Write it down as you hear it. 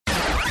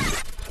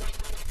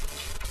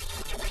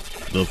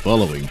The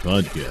following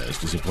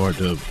podcast is a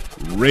part of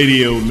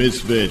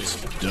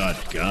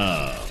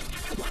RadioMisfits.com.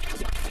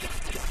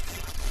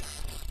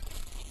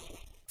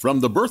 From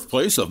the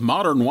birthplace of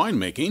modern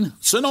winemaking,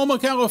 Sonoma,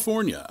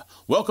 California,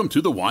 welcome to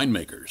The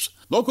Winemakers.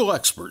 Local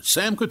experts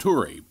Sam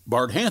Couturi,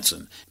 Bart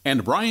Hansen,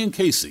 and Brian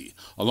Casey,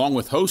 along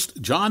with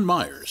host John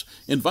Myers,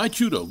 invite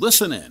you to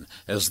listen in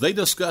as they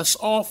discuss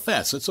all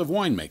facets of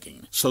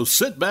winemaking. So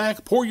sit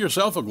back, pour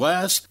yourself a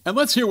glass, and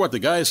let's hear what the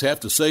guys have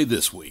to say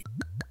this week.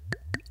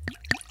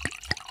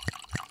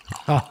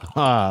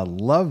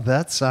 Love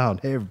that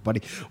sound. Hey,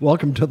 everybody.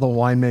 Welcome to The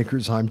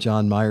Winemakers. I'm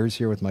John Myers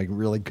here with my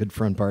really good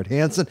friend Bart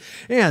Hansen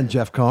and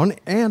Jeff Cohn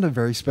and a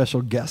very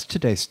special guest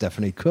today,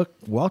 Stephanie Cook.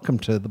 Welcome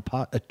to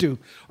to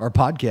our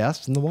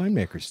podcast and The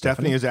Winemakers.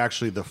 Stephanie is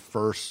actually the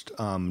first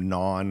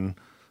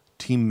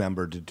non-team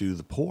member to do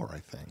the pour, I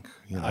think.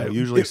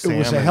 Usually it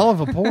was a hell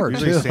of a pour,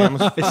 too.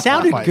 It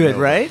sounded good,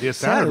 right? It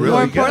sounded really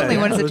More good. importantly,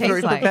 what does it taste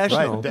very like?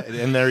 professional. Right,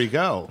 and there you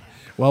go.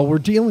 Well, we're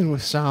dealing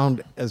with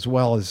sound as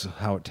well as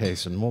how it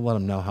tastes, and we'll let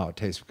them know how it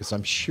tastes because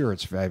I'm sure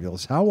it's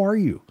fabulous. How are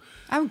you?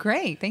 I'm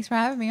great. Thanks for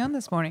having me on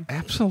this morning.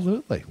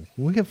 Absolutely.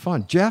 We have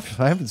fun. Jeff,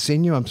 I haven't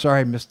seen you. I'm sorry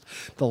I missed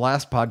the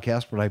last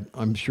podcast, but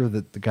I'm sure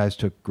that the guys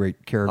took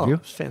great care of you.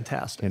 It's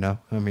fantastic. You know,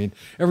 I mean,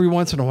 every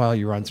once in a while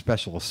you're on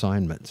special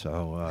assignment,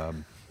 so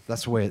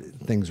that's the way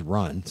things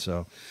run.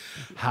 So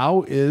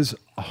how is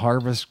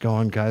harvest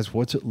going, guys?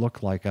 What's it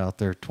look like out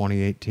there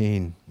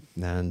 2018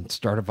 and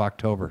start of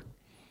October?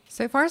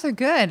 So far, so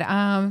good.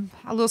 A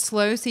little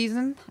slow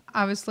season,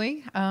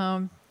 obviously.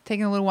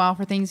 Taking a little while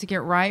for things to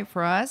get right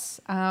for us.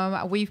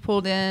 We've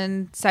pulled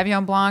in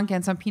Sauvignon Blanc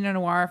and some Pinot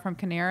Noir from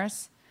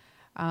Canaris.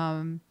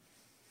 So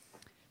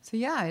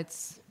yeah,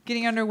 it's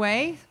getting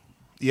underway.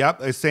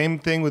 Yep, same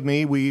thing with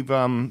me. We've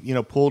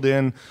pulled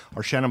in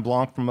our Chenin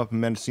Blanc from up in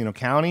Mendocino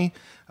County.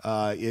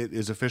 It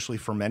is officially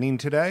fermenting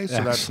today,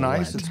 so that's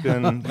nice. It's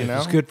been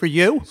It's good for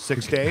you.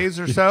 6 days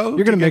or so.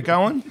 You're going to get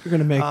going. You're going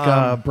to make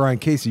Brian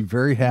Casey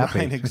very happy.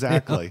 Right,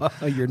 exactly.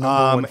 Your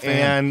number one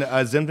fan.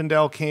 And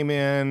Zinfandel came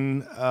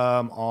in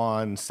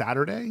on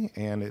Saturday,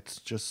 and it's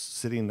just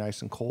sitting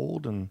nice and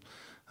cold and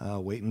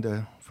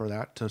waiting for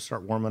that to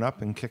start warming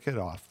up and kick it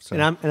off. So.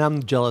 And I'm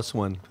the jealous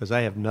one because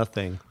I have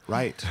nothing.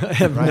 Right. I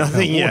have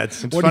nothing yet.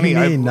 It's What funny.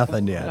 do you mean,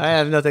 nothing yet? I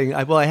have nothing.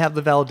 I have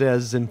the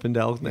Valdez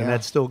Zinfandel, and Yeah.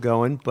 that's still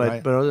going. But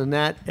Right. but other than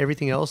that,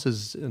 everything else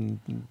is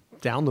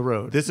down the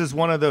road. This is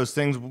one of those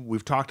things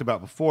we've talked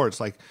about before.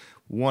 It's like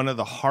one of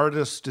the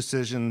hardest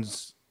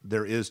decisions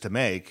there is to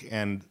make,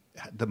 and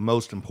the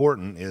most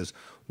important is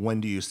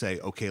when do you say,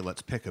 okay,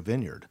 let's pick a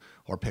vineyard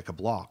or pick a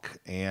block.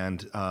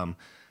 And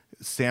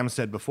Sam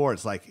said before,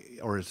 it's like,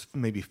 or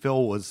maybe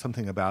Phil was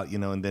something about,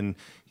 and then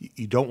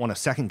you don't want to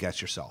second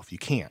guess yourself. You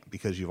can't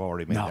because you've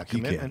already made that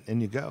commitment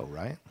and you go,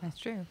 right? That's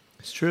true.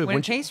 It's true. When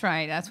it tastes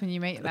right, that's when you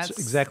make. That's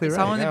exactly it's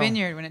right. all in the Yeah.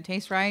 vineyard. When it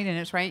tastes right and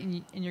it's right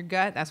in your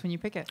gut, that's when you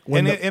pick it.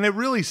 And it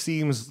really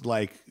seems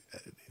like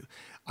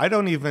I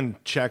don't even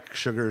check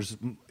sugars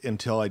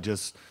until I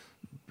just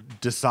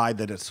decide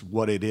that it's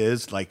what it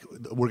is. Like,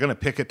 we're going to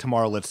pick it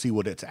tomorrow. Let's see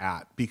what it's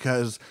at.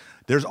 Because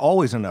there's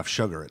always enough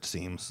sugar, it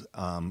seems,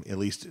 at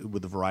least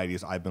with the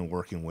varieties I've been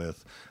working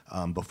with,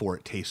 before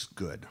it tastes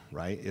good,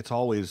 right? It's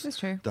always That's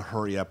true. the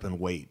hurry up and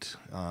wait.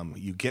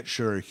 You get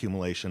sugar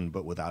accumulation,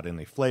 but without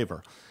any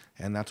flavor.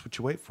 And that's what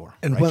you wait for.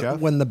 And right,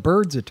 when the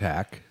birds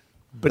attack...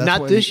 But that's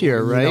not when this year,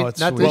 you know right? it's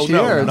Not sweet. this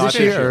Well, no, year. not This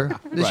this year. year.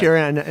 This Right. year.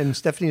 And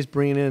Stephanie's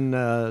bringing in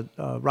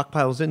rock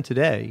piles in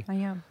today. I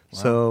am.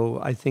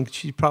 So I think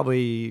she's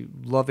probably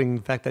loving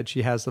the fact that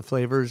she has the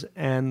flavors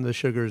and the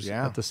sugars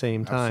at the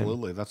same time.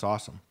 Absolutely. That's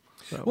awesome.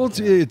 Well,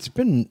 it's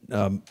been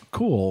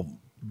cool,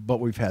 but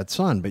we've had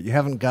sun, but you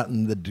haven't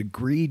gotten the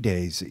degree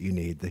days that you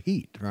need, the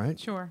heat, right?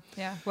 Sure.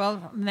 Yeah.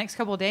 Well, the next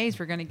couple of days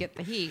we're going to get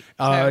the heat.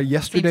 So it seems that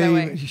Yesterday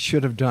way. you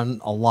should have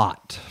done a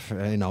lot,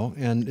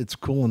 and it's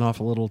cooling off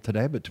a little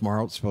today, but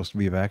tomorrow it's supposed to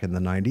be back in the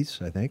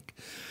 90s, I think.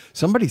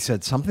 Somebody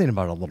said something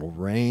about a little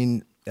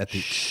rain at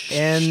the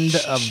end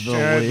of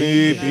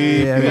the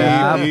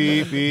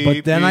week.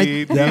 But then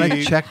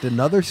I checked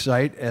another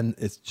site and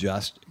it's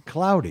just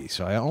cloudy.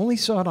 So I only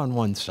saw it on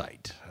one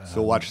site.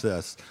 So watch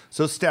this.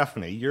 So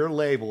Stephanie, your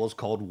label is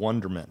called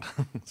Wonderment.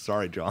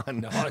 Sorry,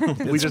 John.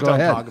 We just go don't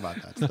ahead. talk about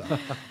that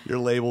stuff. Your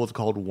label is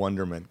called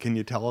Wonderment. Can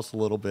you tell us a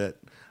little bit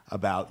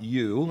about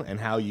you and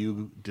how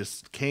you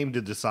just came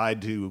to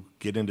decide to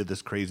get into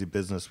this crazy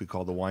business we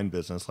call the wine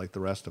business, like the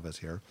rest of us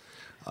here?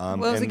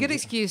 Well, it's a good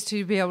excuse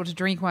to be able to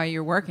drink while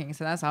you're working,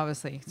 so that's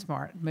obviously a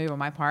smart move on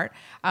my part.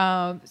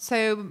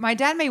 So my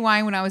dad made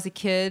wine when I was a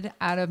kid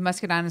out of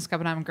muscadine and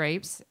scuppernong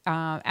grapes.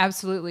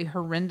 Absolutely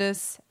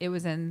horrendous. It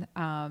was in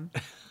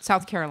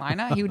South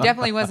Carolina. He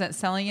definitely wasn't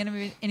selling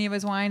any of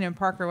his wine, and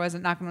Parker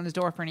wasn't knocking on his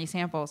door for any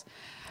samples.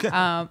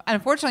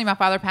 Unfortunately, my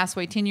father passed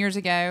away 10 years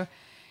ago,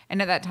 and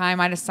at that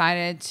time, I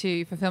decided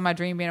to fulfill my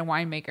dream being a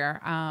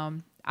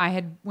winemaker. I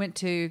had went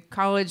to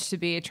college to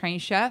be a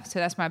trained chef, so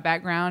that's my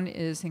background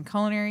is in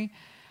culinary.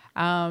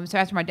 So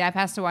after my dad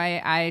passed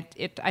away,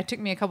 it took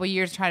me a couple of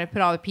years to try to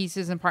put all the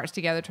pieces and parts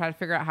together, try to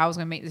figure out how I was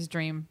going to make this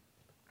dream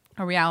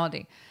a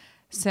reality.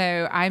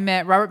 So I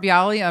met Robert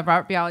Bialy of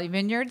Robert Bialy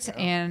Vineyards,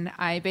 and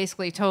I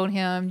basically told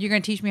him, "You're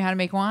going to teach me how to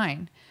make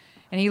wine."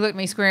 And he looked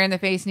me square in the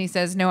face and he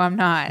says, "No, I'm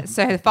not."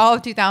 So the fall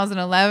of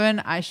 2011,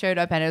 I showed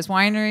up at his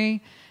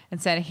winery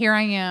and said, "Here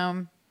I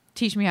am.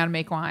 Teach me how to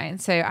make wine."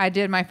 So I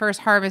did my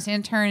first harvest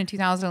intern in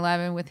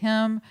 2011 with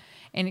him.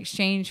 In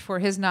exchange for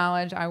his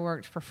knowledge, I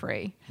worked for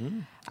free.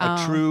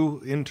 A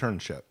true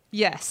internship.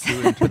 Yes.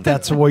 But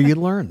that's the way you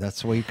learn.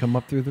 That's the way you come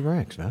up through the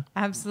ranks, man.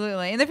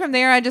 Absolutely. And then from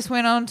there, I just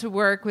went on to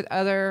work with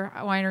other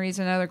wineries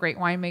and other great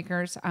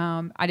winemakers.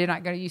 I did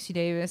not go to UC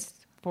Davis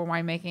for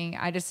winemaking.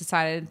 I just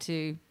decided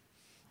to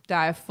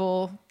dive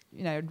full,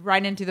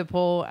 right into the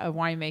pool of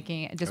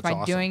winemaking just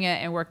by doing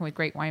it and working with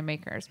great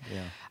winemakers.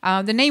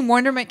 Yeah. The name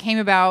Wonderment came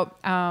about,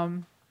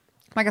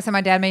 like I said, my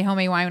dad made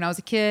homemade wine when I was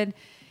a kid.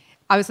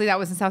 Obviously, that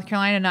was in South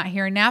Carolina, not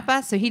here in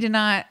Napa. So he did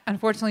not,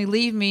 unfortunately,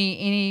 leave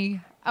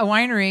me a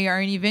winery or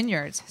any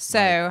vineyards.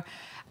 So,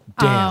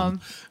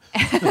 Damn.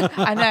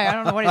 I know. I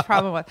don't know what his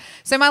problem was.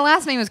 So my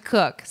last name is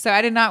Cook. So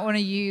I did not want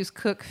to use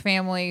Cook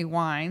Family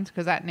Wines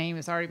because that name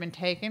has already been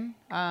taken.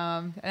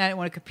 And I didn't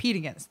want to compete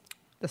against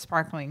the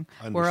sparkling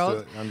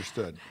world.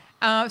 Understood.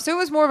 So it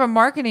was more of a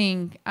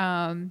marketing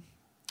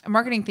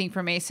thing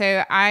for me.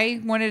 So I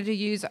wanted to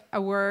use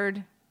a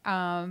word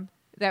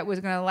that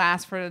was going to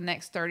last for the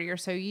next 30 or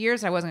so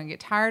years. I wasn't going to get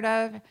tired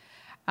of.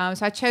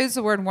 So I chose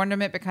the word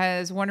Wonderment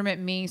because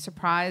Wonderment means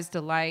surprise,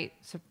 delight.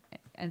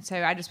 And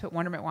so I just put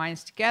Wonderment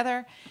wines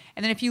together.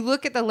 And then if you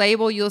look at the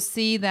label, you'll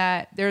see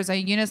that there's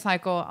a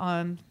unicycle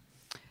on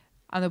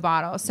the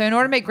bottle. So in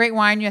order to make great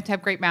wine, you have to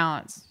have great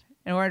balance.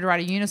 In order to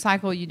write a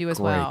unicycle, you do as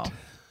well.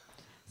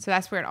 So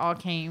that's where it all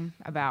came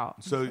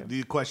about. So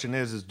the question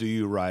is do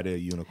you ride a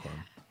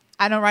unicorn?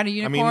 I don't ride a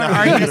unicorn or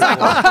a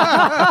unicycle.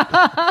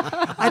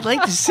 I'd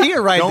like to see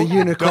her ride the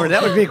unicorn.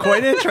 That would be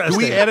quite interesting. Do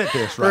we edit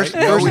this, right?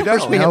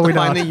 First we have to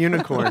find the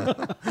unicorn.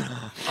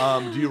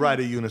 Do you ride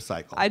a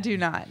unicycle? I do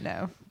not,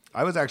 no.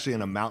 I was actually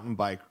in a mountain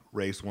bike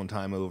race one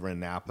time over in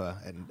Napa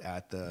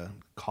at the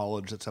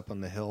college that's up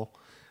on the hill.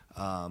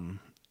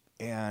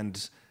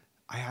 And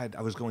I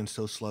was going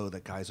so slow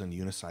that guys on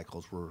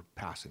unicycles were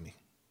passing me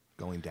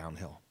going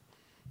downhill.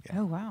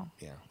 Yeah. Oh, wow.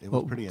 Yeah, it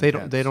was pretty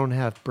intense. They don't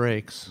have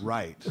brakes.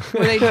 Right.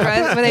 Were they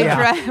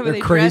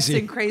dressed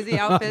in crazy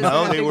outfits?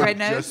 No, with they a big were red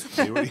nose?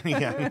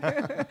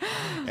 yeah.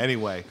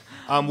 Anyway,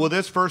 well,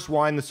 this first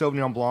wine, the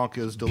Sauvignon Blanc,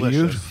 is delicious.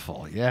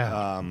 Beautiful,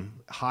 yeah.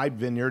 Hyde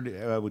Vineyard,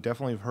 we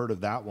definitely have heard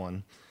of that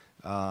one.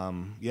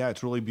 Yeah,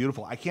 it's really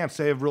beautiful. I can't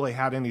say I've really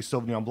had any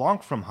Sauvignon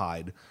Blanc from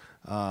Hyde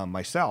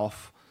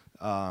myself.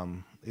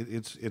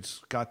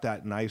 It's got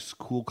that nice,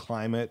 cool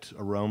climate,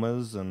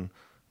 aromas, and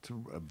it's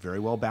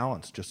very well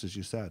balanced, just as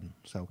you said.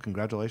 So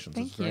congratulations.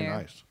 Thank it's very you.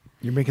 nice.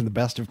 You're making the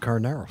best of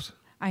Carneros.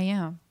 I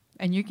am.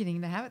 And you're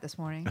getting to have it this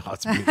morning. Oh,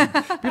 it's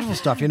beautiful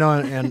stuff,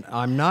 and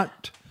I'm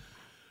not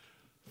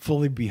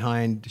fully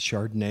behind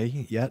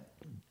Chardonnay yet.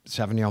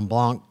 Sauvignon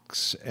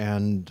Blancs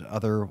and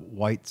other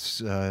whites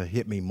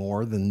hit me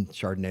more than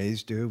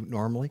Chardonnays do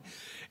normally.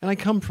 And I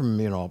come from,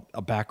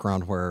 a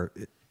background where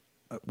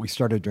we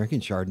started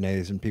drinking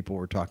Chardonnays and people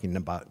were talking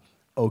about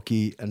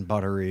oaky and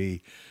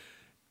buttery.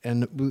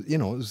 And, it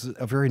was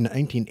a very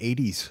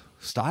 1980s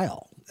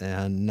style.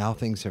 And now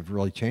things have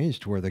really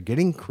changed where they're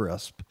getting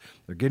crisp,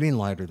 they're getting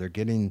lighter, they're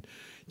getting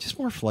just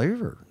more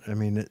flavor. I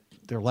mean,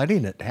 they're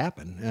letting it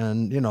happen.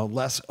 And,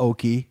 less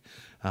oaky,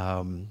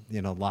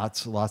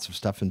 lots of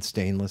stuff in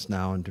stainless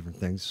now and different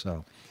things.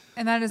 So,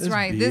 and that is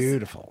right.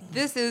 Beautiful.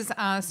 This is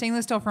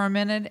stainless steel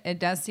fermented. It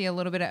does see a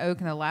little bit of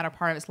oak in the latter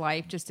part of its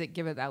life just to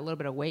give it that little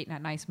bit of weight and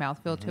that nice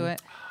mouthfeel to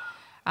it.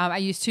 I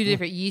used 2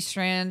 different yeast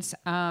strands,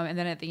 and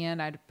then at the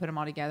end, I'd put them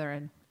all together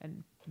and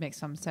mix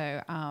them.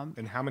 So,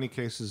 and how many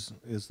cases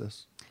is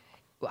this?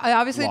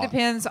 Obviously, it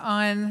depends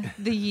on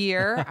the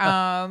year.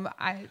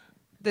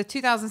 The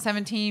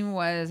 2017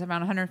 was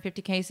around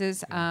 150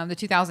 cases. The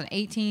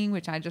 2018,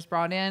 which I just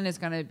brought in, is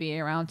going to be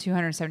around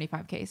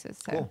 275 cases.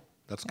 So. Cool.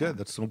 That's good.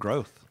 That's some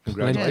growth.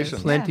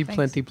 Congratulations.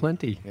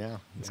 Plenty. Yeah.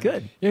 It's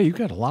good. Yeah, you've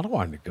got a lot of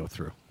wine to go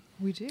through.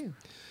 We do.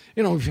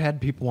 We've had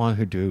people on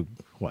who do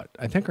what?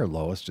 I think our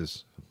lowest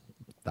is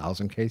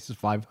 1,000 cases,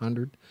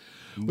 500.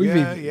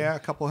 A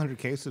couple hundred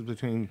cases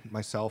between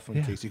myself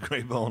and Casey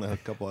Graybill and a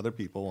couple other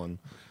people,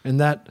 and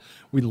that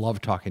we love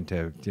talking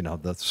to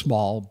the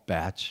small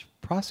batch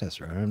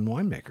processor and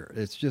winemaker.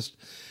 It's just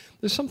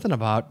there's something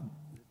about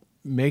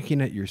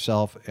making it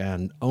yourself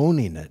and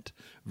owning it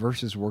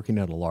versus working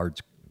at a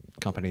large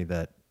company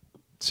that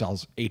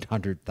sells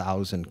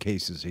 800,000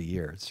 cases a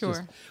year. It's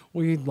just,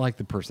 we like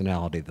the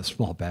personality of the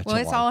small batch. Well,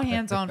 it's all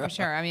hands on for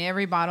sure. I mean,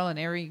 every bottle and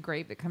every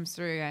grape that comes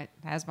through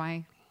has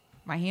my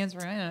hands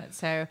are in it.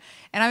 So,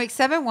 and I make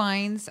 7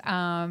 wines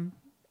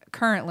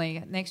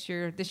currently. This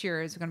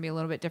year is going to be a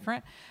little bit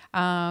different.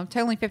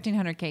 Totaling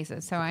 1,500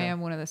 cases. So I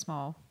am one of the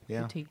small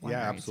boutique wineries.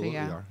 Yeah, absolutely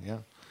so, are. Yeah,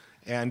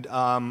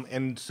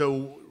 and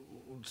so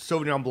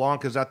Sauvignon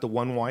Blanc, is that the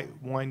one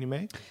wine you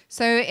make?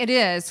 So it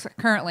is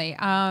currently.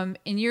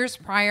 In years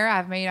prior,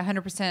 I've made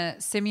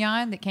 100%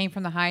 Simeon that came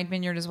from the Hyde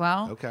Vineyard as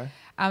well. Okay.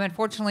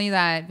 Unfortunately,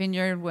 that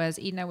vineyard was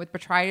eaten up with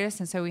botrytis,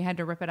 and so we had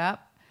to rip it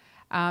up.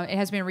 It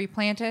has been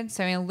replanted.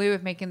 So in lieu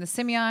of making the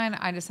Semillon,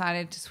 I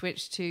decided to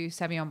switch to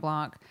Sauvignon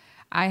Blanc.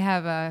 I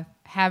have a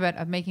habit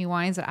of making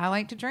wines that I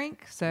like to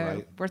drink.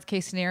 So worst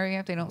case scenario,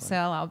 if they don't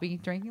sell, I'll be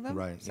drinking them.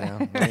 Right. So.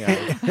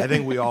 Yeah. I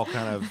think we all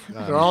kind of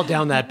We're all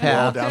down that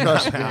path.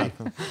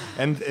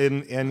 and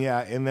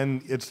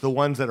then it's the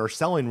ones that are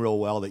selling real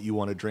well that you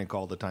want to drink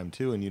all the time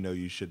too, and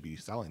you should be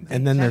selling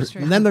them. And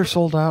then they're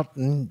sold out,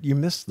 and you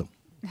miss them.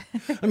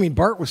 I mean,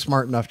 Bart was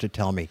smart enough to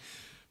tell me,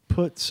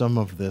 put some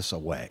of this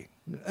away.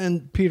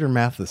 And Peter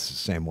Mathis the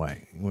same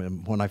way.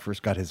 When I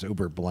first got his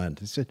Uber blend,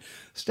 he said,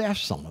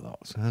 stash some of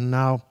those. And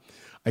now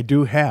I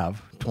do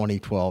have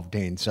 2012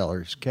 Dane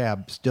Cellars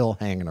Cab still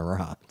hanging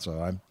around.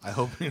 So I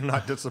hope you're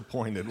not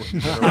disappointed when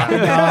you're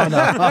around.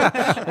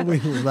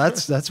 No.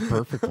 That's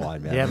perfect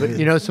wine, man. Yeah,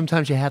 but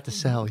sometimes you have to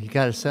sell. You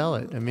got to sell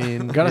it. I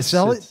mean, gotta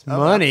sell it? It's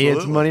money.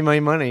 Absolutely.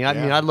 It's money. I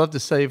mean, I'd love to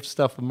save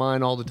stuff of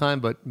mine all the time,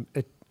 but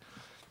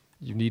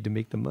you need to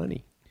make the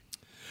money.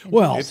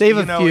 Well, save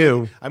a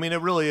few. I mean, it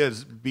really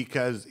is,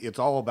 because it's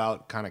all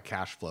about kind of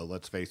cash flow.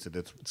 Let's face it,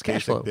 it's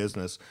cash flow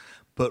business.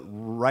 But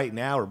right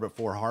now, or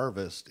before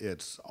harvest,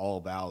 it's all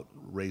about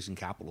raising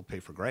capital to pay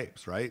for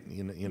grapes, right?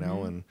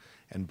 And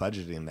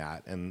budgeting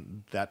that.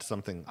 And that's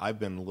something I've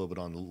been a little bit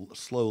on the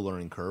slow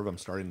learning curve. I'm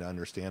starting to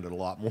understand it a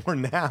lot more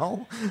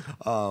now.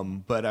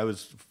 But I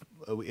was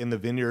in the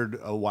vineyard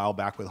a while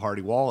back with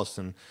Hardy Wallace,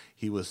 and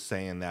he was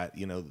saying that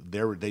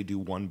they do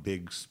one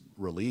big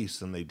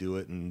release, and they do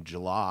it in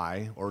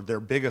July, or their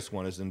biggest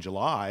one is in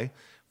July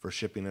for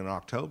shipping in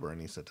October.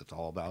 And he said it's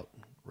all about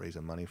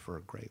raising money for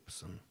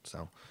grapes, and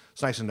so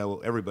it's nice to know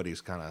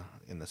everybody's kind of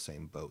in the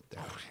same boat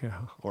there,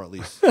 or at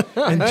least.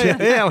 And Jeff,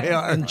 Yeah, we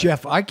are. And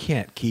Jeff, I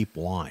can't keep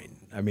wine.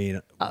 I mean,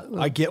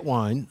 I get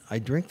wine, I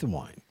drink the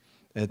wine.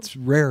 It's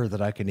rare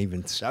that I can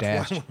even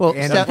stash. Well,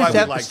 And that's why we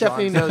like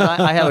Stephanie John's. knows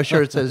I have a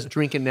shirt that says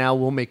 "Drinking now,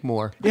 we'll make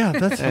more." Yeah,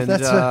 that's I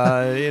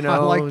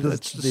like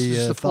that's the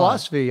the thought.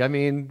 philosophy. I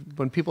mean,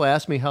 when people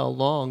ask me how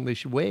long they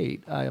should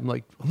wait, I'm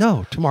like,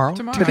 No, tomorrow.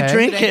 Today.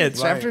 drink Today. it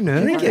This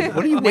afternoon. Drink it.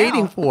 What are you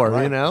waiting for?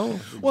 Well,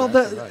 Well,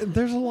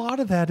 there's a lot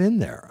of that in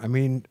there. I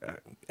mean,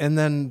 and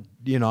then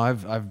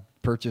I've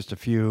purchased a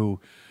few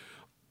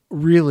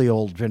really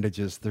old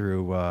vintages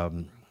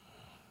through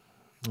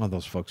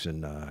those folks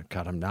in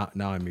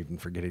now I'm even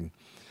forgetting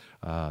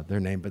their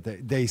name, but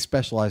they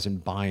specialize in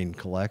buying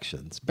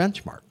collections.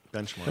 Benchmark.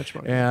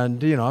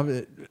 And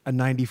a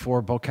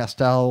 94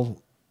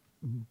 Beaucastel,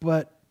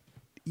 but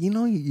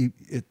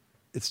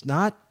it's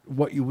not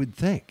what you would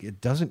think.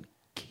 It doesn't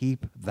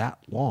keep that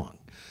long.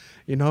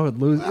 It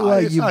loses.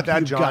 It's you've not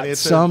that, John. got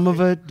It's some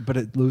of it, but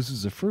it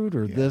loses the fruit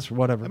or this or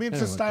whatever. I mean, it's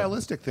Anyway, a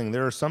stylistic thing.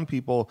 There are some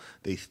people,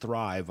 they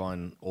thrive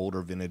on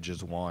older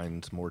vintages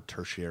wines, more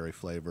tertiary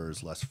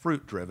flavors, less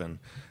fruit driven,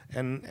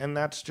 and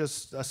that's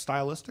just a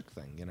stylistic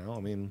thing. I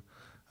mean.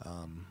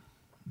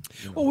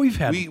 Well, we've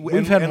had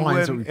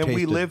wines that we've tasted.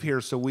 We live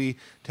here, so we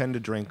tend to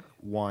drink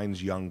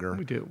wines younger.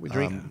 We do. We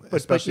drink,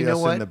 especially but you know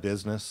us what? in the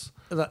business.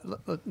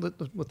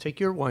 We'll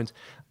take your wines.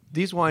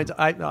 These wines,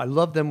 I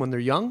love them when they're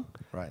young.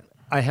 Right.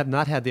 I have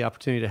not had the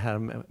opportunity to have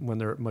them when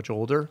they're much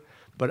older,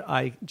 but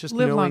I just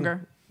Live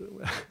longer.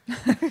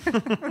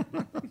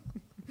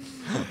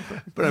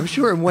 But I'm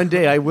sure one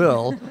day I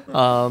will.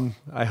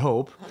 I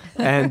hope,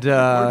 and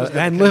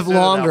live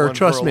longer.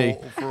 Trust me.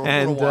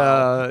 And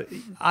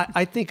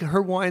I think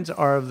her wines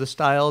are of the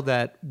style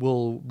that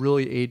will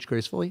really age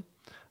gracefully,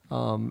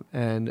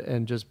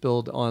 and just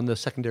build on the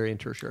secondary and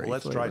tertiary. Well,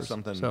 let's try flavors.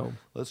 something. So,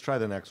 Let's try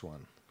the next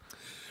one.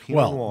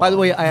 Well, by the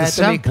way, I had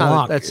to make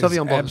comment that is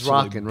Sauvignon Blanc's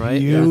absolutely rocking, right?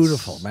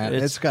 Beautiful, Yes. man.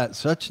 It's got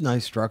such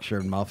nice structure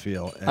and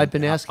mouthfeel. And I've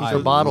been asking I for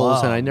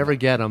bottles, and I love never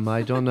get them.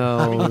 I don't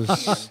know.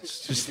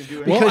 It's just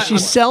Well, because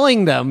she's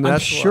selling them. I'm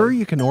That's sure why.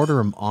 you can order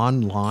them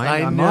online.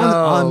 I I'm know.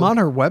 I'm on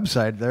her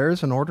website.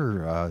 There's an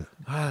order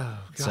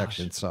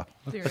section. So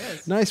There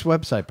is. nice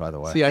website, by the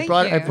way. See, I Thank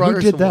brought you. her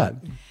Who did some that?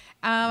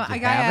 wine. A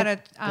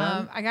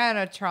guy out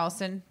of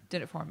Charleston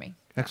did it for me.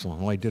 Excellent.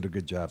 Well, he did a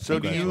good job. So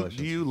do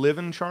Congratulations. you live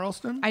in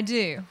Charleston? I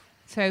do.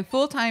 So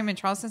full time in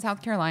Charleston,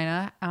 South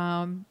Carolina.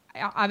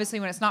 Obviously,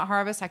 when it's not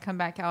harvest, I come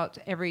back out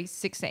every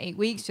 6 to 8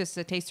 weeks just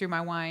to taste through my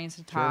wines,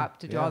 to top,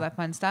 to do all that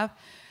fun stuff.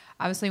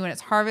 Obviously, when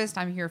it's harvest,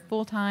 I'm here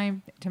full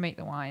time to make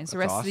the wines. The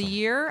rest of the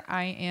year,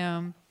 I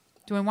am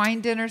doing wine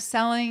dinners,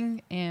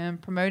 selling,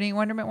 and promoting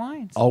Wonderment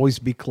wines. Always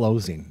be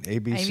closing.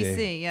 ABC.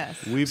 ABC,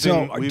 yes. We've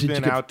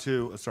been out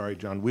to. Sorry,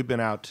 John. We've been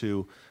out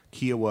to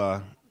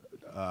Kiowa.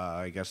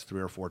 I guess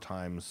 3 or 4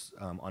 times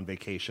on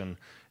vacation,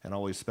 and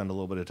always spend a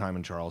little bit of time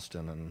in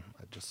Charleston. And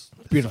it's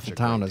Beautiful such a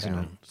town, great isn't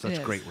it? Such It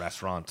is. great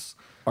restaurants.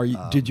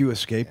 Did you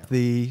escape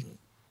the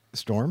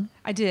storm?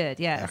 I did,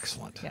 yes.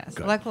 Excellent. Yes.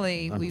 Good.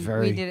 Luckily, I'm we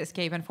very- did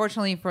escape.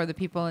 Unfortunately, for the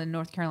people in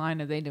North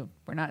Carolina,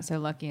 were not so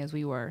lucky as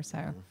we were.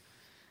 So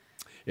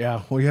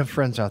Yeah, we have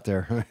friends out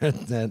there,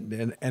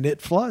 and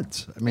it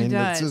floods. I mean,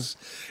 does.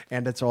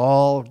 and it's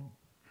all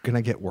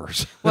gonna get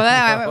worse.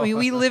 well,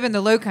 we live in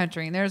the Low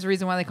Country, and there's a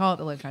reason why they call it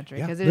the Low Country,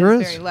 because it there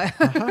is is. very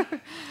low.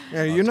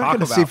 Yeah, you're not talk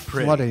going to see about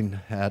pretty. flooding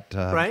at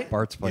Right?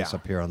 Bart's place Yeah.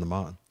 up here on the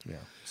mountain. Yeah.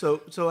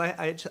 So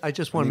I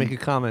just want to make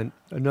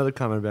another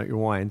comment about your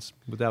wines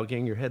without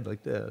getting your head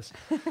like this.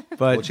 But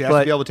Well, you have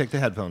to be able to take the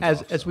headphones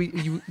off. as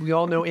we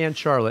all know Aunt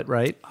Charlotte,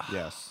 right?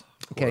 Yes.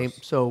 of Okay, course.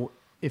 so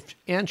if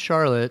Aunt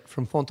Charlotte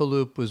from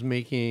Fontaloupe was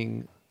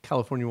making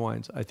California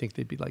wines, I think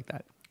they'd be like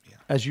that. Yeah.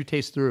 As you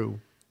taste through,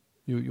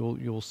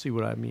 you'll see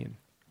what I mean.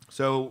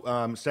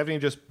 So Stephanie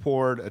just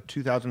poured a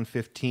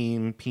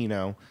 2015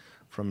 Pinot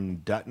from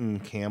Dutton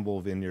Campbell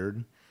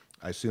Vineyard.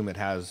 I assume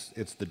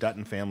it's the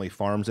Dutton family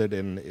farms it,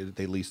 and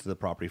they lease the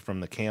property from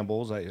the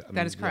Campbells.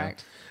 That is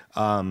correct.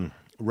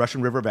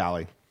 Russian River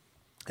Valley,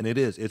 and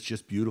it's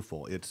just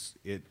beautiful. It's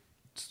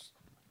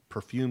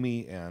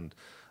perfumey and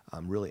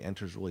really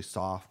enters really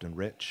soft and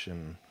rich,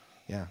 and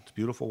yeah, it's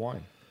beautiful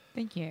wine.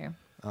 Thank you.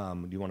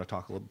 Do you want to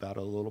talk about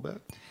it a little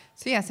bit?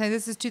 So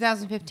this is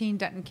 2015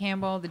 Dutton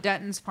Campbell. The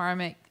Duttons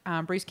farm it.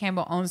 Bruce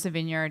Campbell owns the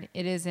vineyard.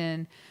 It is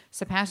in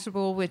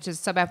Sebastopol, which is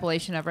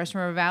sub-appellation of Russian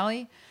River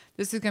Valley.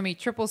 This is going to be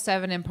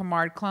 777 in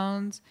Pommard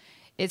clones.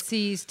 It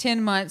sees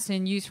 10 months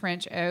in used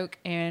French oak,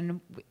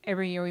 and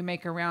every year we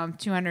make around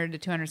 200 to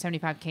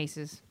 275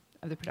 cases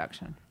of the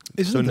production.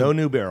 No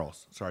new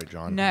barrels. Sorry,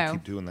 John. No. I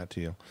keep doing that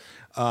to you.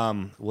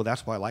 Well,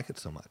 that's why I like it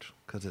so much,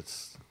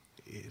 because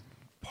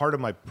part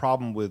of my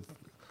problem with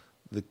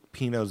the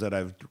Pinots that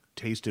I've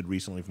tasted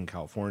recently from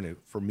California,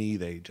 for me,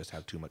 they just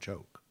have too much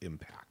oak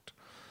impact.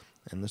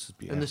 And this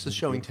is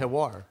showing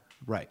terroir.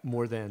 Right.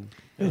 More than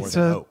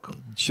oak.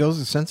 Shows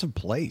a sense of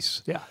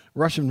place. Yeah.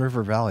 Russian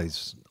River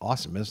Valley's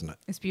awesome, isn't it?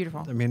 It's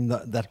beautiful. I mean,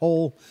 that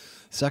whole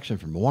section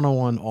from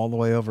 101 all the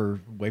way over,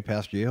 way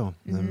past Geo.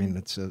 I mean,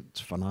 it's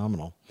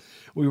phenomenal.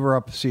 We were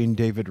up seeing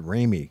David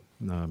Ramey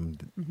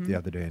the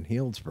other day in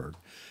Healdsburg,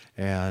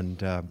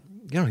 and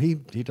he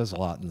does a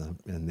lot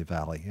in the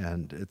valley,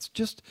 and it's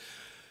just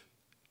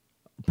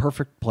a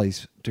perfect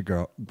place to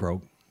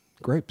grow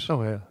grapes.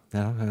 Oh yeah.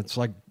 It's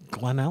like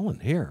Glen Ellen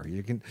here.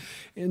 You can,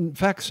 in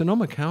fact,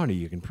 Sonoma County,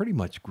 you can pretty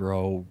much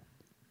grow,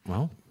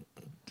 well,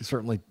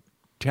 certainly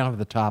 10 of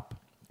the top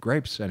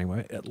grapes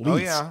anyway, at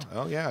least.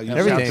 Oh yeah. You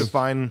just have to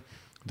find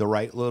the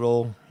right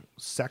little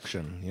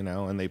section,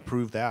 and they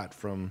prove that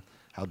from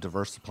how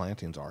diverse the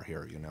plantings are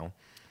here.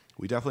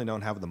 We definitely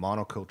don't have the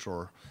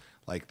monoculture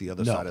like the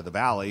other side of the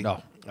valley,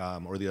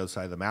 or the other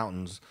side of the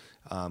mountains,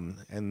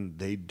 and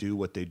they do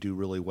what they do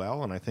really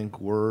well, and I think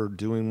we're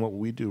doing what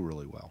we do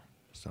really well.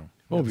 So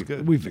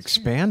we've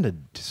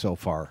expanded so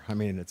far. I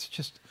mean, it's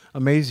just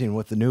amazing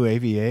with the new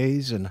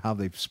AVAs and how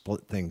they've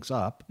split things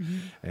up.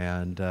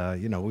 And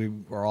we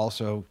were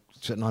also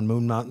sitting on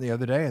Moon Mountain the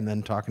other day and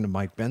then talking to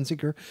Mike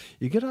Benziger.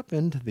 You get up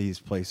into these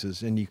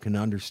places and you can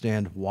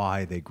understand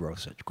why they grow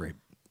such great,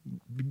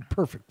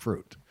 perfect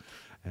fruit.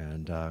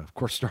 And of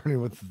course,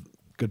 starting with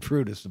good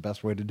fruit is the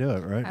best way to do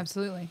it, right?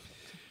 Absolutely.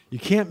 You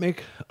can't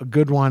make a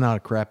good wine out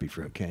of crappy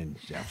fruit, can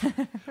you, Jeff?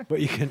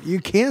 But you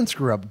can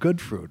screw up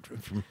good fruit,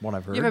 from what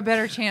I've heard. You have a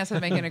better chance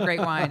of making a great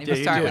wine if you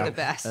start with the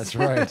best. That's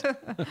right.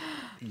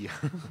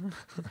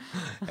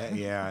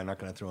 Yeah, I'm not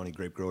going to throw any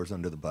grape growers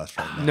under the bus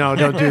right now. No,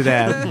 don't do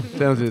that.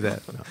 Don't do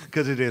that.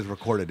 Because it is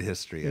recorded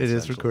history. It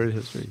is recorded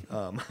history.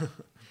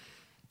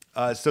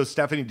 So,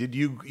 Stephanie, did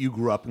you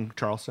grew up in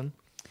Charleston?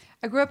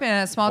 I grew up in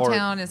a small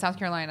town in South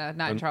Carolina,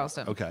 not in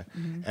Charleston. Okay.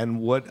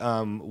 And what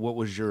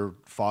was your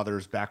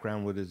father's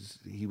background?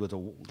 He was a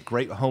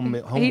great home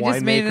He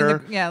just made it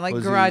in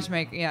the garage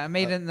maker.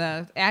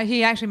 Yeah,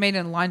 he actually made it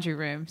in the laundry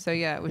room. So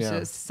it was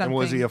just something. And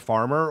was he a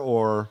farmer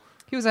or?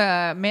 He was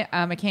a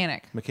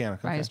mechanic.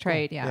 By his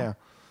trade. Yeah.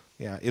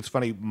 Yeah. It's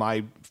funny.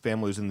 My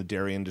family was in the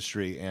dairy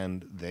industry,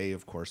 and they,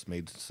 of course,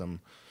 made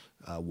some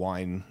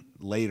wine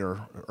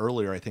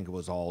earlier. I think it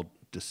was all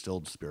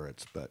distilled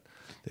spirits, but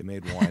they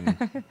made wine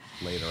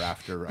later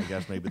after, I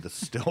guess, maybe the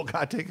still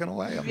got taken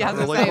away. I'm not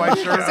really quite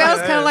sure. Sounds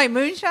kind of like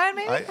moonshine,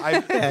 maybe?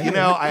 I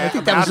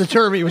think that was the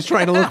term he was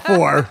trying to look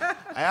for.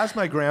 I asked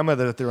my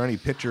grandmother if there were any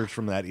pictures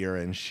from that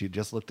era, and she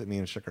just looked at me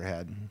and shook her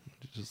head.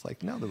 Just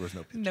like, no, there was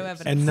no pictures. No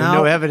evidence. And now,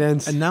 no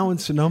evidence. And now in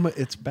Sonoma,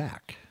 it's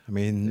back. I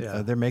mean,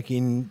 they're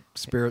making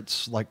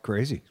spirits like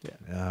crazy.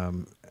 Yeah.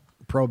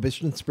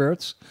 Prohibition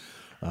spirits.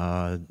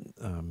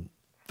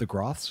 The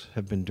Groths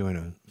have been doing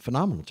a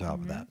phenomenal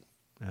job of that.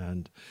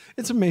 And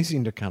it's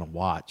amazing to kind of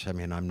watch. I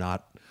mean, I'm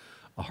not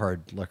a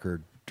hard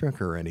liquor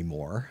drinker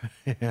anymore.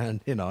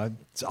 And,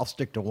 I'll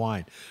stick to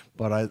wine.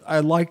 But I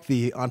like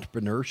the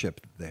entrepreneurship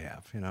that they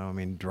have. I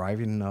mean,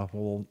 driving a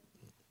whole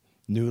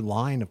new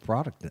line of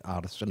product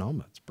out of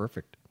Sonoma. It's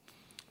perfect.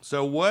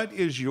 So what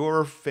is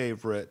your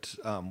favorite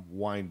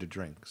wine to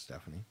drink,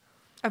 Stephanie?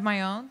 Of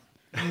my own?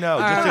 No,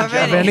 just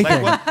in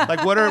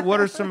general. What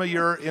are some of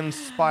your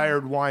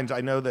inspired wines?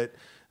 I know that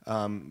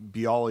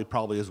Bialy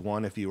probably is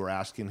one. If you were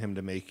asking him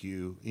to make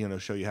you,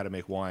 show you how to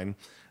make wine,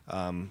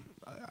 I'm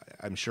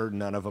sure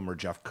none of them are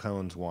Jeff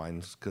Cohn's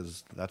wines,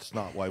 because that's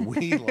not why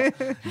we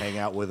hang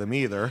out with him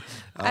either.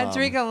 I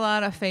drink a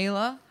lot of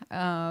Fela,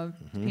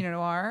 Pinot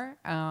Noir.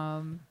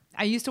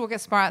 I used to work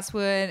at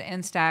Spotswood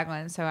and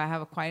Stagland, so I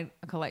have quite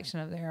a collection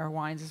of their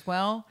wines as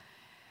well.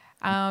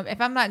 If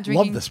I'm not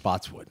drinking, love the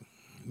Spotswood.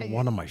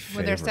 One of my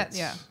favorites.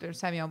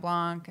 There's Sauvignon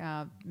Blanc.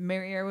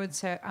 Mary Airwood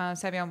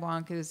Sauvignon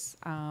Blanc is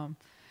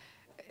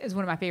is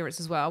one of my favorites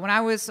as well. When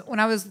I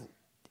was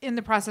in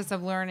the process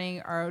of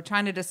learning or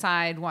trying to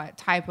decide what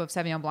type of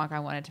Sauvignon Blanc I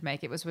wanted to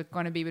make, it was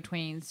going to be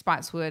between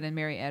Spotswood and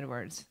Mary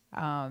Edwards,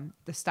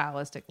 the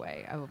stylistic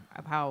way of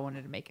how I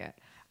wanted to make it.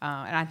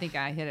 And I think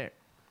I hit it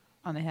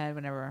on the head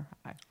whenever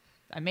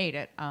I made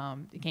it.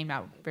 It came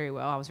out very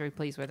well. I was very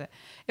pleased with it.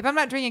 If I'm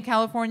not drinking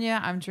California,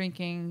 I'm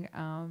drinking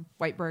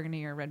white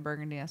Burgundy or red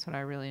Burgundy. That's what I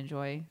really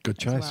enjoy. Good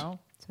choice. Well.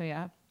 So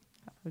yeah,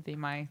 that would be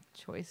my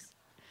choice.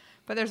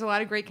 But there's a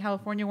lot of great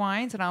California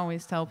wines, and I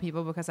always tell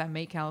people, because I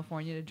make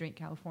California, to drink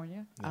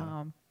California.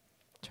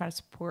 Try to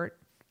support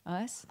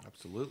us.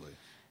 Absolutely.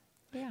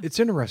 Yeah. It's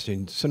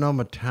interesting.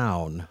 Sonoma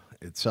town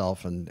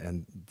itself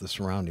and the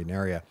surrounding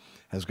area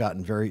has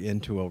gotten very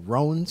into a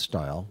Rhone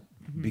style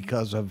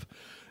because of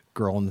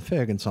Girl and the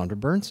Fig and Sandra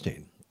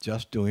Bernstein,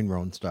 just doing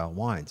Rhone style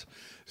wines.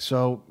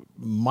 So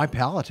my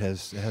palate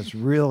has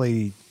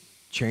really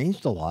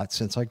changed a lot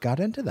since I got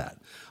into that.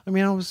 I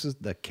mean, I was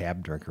the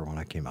cab drinker when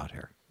I came out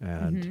here.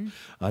 And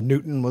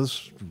Newton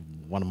was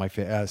one of my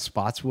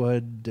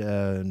Spotswood,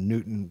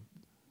 Newton,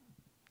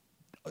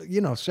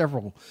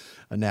 several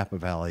Napa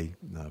Valley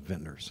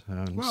vintners.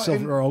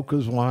 Silver Oak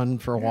was one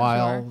for a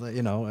while,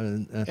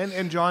 sure.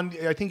 And John,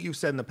 I think you've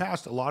said in the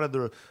past, a lot of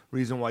the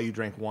reason why you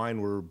drank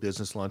wine were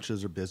business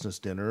lunches or business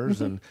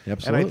dinners. And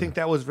I think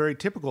that was very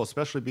typical,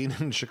 especially being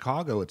in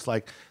Chicago. It's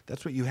like,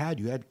 that's what you had.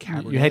 You had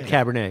Cabernet. You had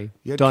Cabernet.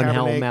 You had Dunhill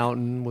Cabernet.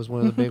 Mountain was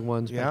one of the big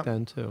ones back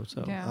then, too.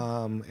 So.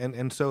 Yeah.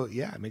 And so,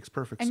 yeah, it makes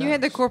perfect sense. And you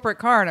had the corporate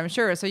card, I'm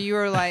sure. So you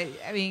were like,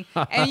 I mean,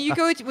 and you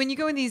go when you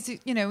go in these,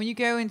 when you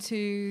go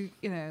into,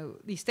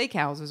 these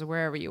steakhouses or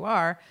wherever you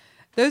are,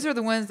 those are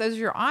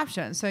your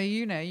options. So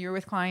you're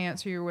with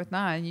clients or you're with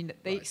non.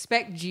 They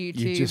expect you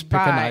to just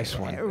buy. pick a nice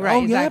one. Right?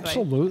 Oh, yeah,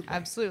 exactly.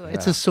 absolutely.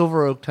 It's a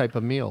Silver Oak type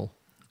of meal.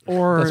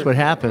 Or that's what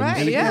happens.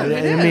 Right, yeah,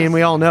 I mean,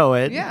 we all know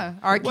it. Yeah,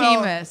 or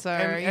Camus,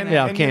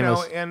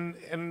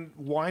 and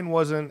wine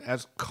wasn't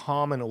as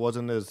common. It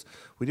wasn't as,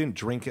 we didn't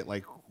drink it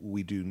like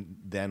we do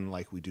then,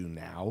 like we do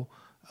now.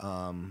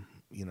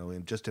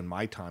 Just in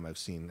my time, I've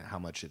seen how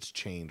much it's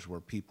changed.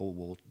 Where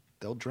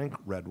they'll drink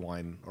red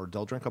wine or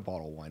they'll drink a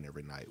bottle of wine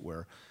every night.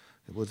 Where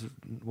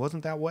it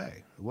wasn't that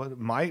way.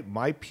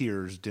 My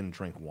peers didn't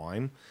drink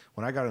wine.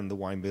 When I got into the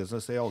wine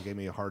business, they all gave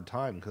me a hard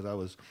time because I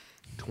was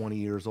 20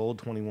 years old,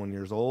 21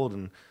 years old,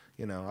 and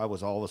I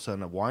was all of a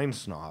sudden a wine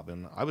snob,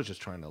 and I was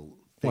just trying to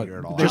figure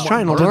it all out. Just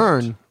trying to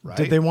learn. Right?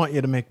 Did they want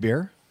you to make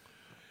beer?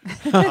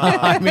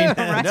 I mean,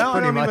 that's no, I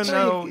pretty don't much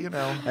even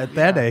know. at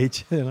that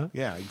age.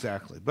 Yeah,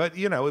 exactly. But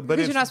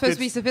because you're not supposed to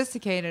be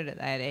sophisticated at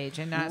that age,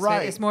 and not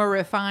right. it's more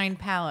refined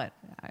palate.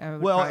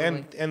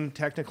 And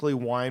technically,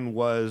 wine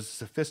was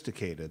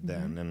sophisticated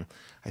then, and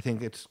I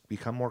think it's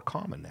become more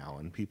common now,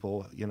 and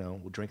people,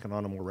 drink it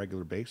on a more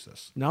regular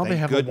basis. Now Thank they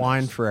have goodness. a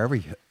wine for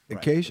every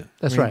occasion.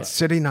 That's right.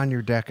 Sitting on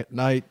your deck at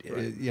night,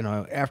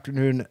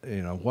 afternoon,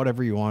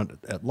 whatever you want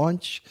at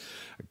lunch.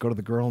 Go to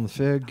the Girl and the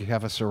Fig,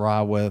 have a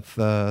Syrah with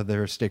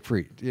their steak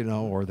frite,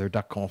 or their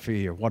duck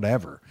confit or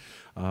whatever.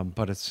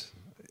 But it's,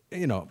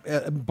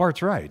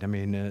 Bart's right. I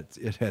mean,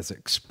 it has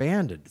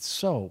expanded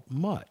so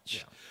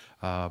much.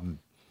 Yeah.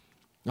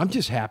 I'm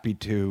just happy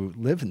to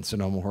live in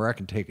Sonoma where I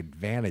can take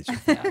advantage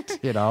of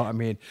that. I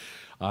mean,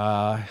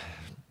 I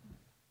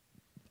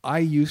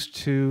used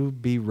to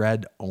be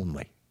red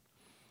only.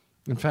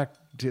 In fact,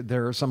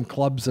 there are some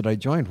clubs that I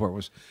joined where it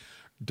was,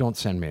 don't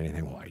send me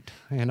anything white,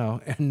 And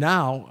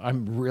now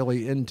I'm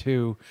really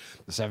into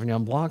the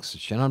Sauvignon Blancs, the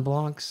Chenin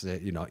Blancs,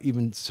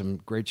 even some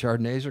great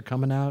Chardonnays are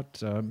coming out.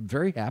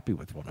 Very happy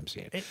with what I'm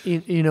seeing.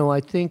 I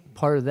think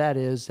part of that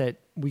is that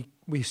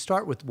we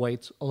start with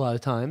whites a lot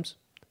of times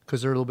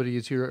because they're a little bit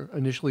easier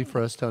initially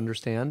for us to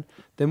understand.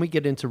 Then we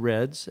get into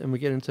reds and we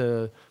get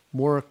into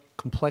more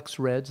complex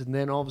reds, and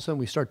then all of a sudden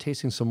we start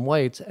tasting some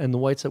whites, and the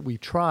whites that we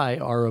try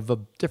are of a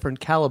different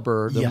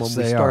caliber than when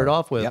we started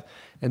off with. Yep.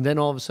 And then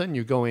all of a sudden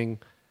you're going,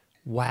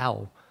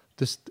 wow,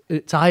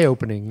 it's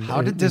eye-opening.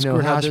 How did this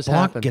Grenache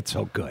Blanc get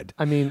so good?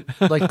 I mean,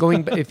 like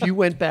if you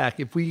went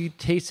back, if we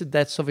tasted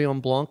that Sauvignon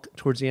Blanc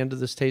towards the end of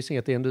this tasting,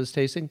 at the end of this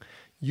tasting,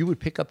 you would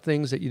pick up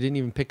things that you didn't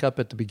even pick up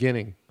at the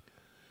beginning.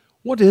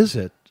 What is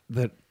it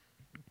that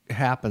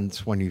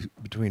happens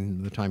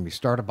between the time you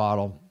start a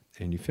bottle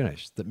and you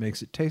finish that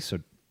makes it taste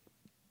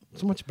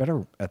so much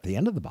better at the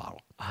end of the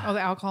bottle? Oh, the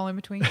alcohol in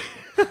between.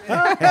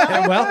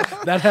 Well,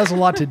 that has a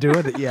lot to do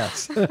with it.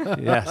 Yes.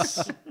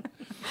 Yes.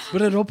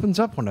 But it opens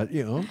up when it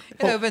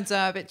opens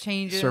up, it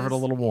changes. Serve it a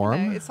little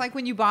warm. It's like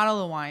when you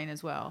bottle a wine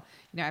as well.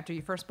 After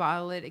you first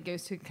bottle it, it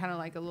goes to kind of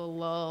like a little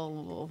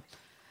lull,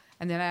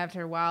 and then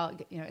after a while,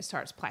 it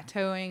starts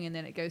plateauing, and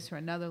then it goes to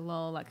another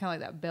lull, like kind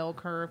of like that bell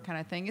curve kind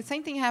of thing. The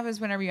same thing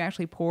happens whenever you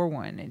actually pour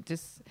one.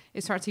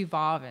 It starts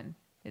evolving.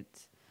 It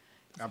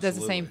does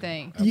the same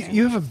thing.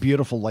 You have a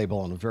beautiful label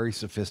on a very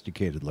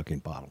sophisticated looking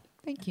bottle.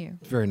 Thank you.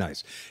 It's very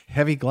nice.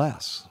 Heavy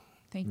glass.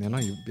 Thank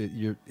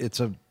you.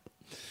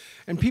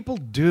 And people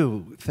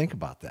do think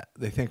about that.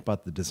 They think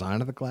about the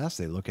design of the glass.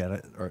 They look at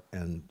it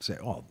and say,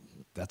 oh,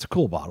 that's a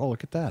cool bottle.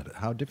 Look at that.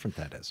 How different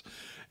that is.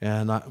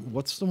 And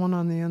what's the one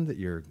on the end that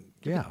you're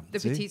Yeah. The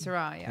see? Petit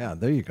Syrah, yeah. Yeah,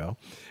 there you go.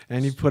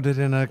 And you put it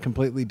in a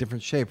completely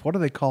different shape. What do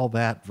they call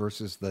that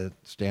versus the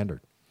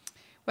standard?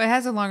 Well, it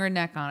has a longer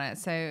neck on it,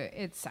 so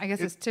I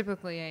guess it's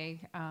typically a.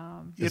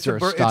 Is there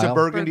a it's a style?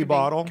 burgundy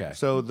bottle. Okay.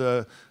 So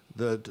the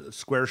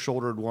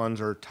square-shouldered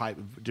ones are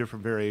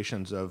different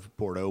variations of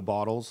Bordeaux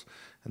bottles,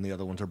 and the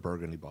other ones are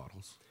burgundy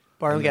bottles.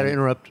 Bart, I got to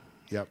interrupt.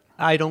 Yep.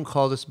 I don't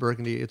call this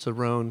burgundy. It's a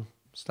Rhone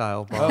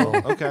style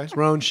bottle. Oh, okay. It's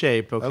Rhone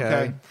shape.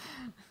 Okay.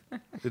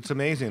 It's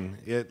amazing.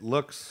 It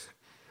looks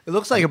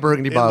like a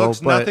burgundy bottle. It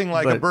looks nothing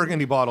like a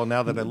burgundy bottle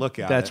now that I look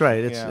at it. That's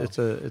right. It's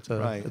a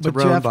Right. it's a But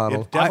Rhone Jeff,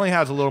 bottle. It definitely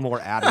has a little more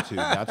attitude.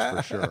 That's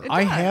for sure.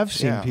 I have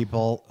seen Yeah.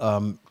 people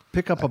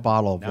pick up a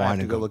bottle of Now I have wine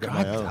to and go go, look at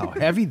God, my own." how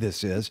heavy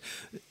this is.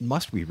 It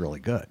must be really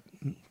good.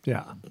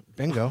 Yeah.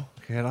 Bingo.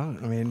 You know,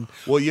 I mean,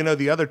 Well,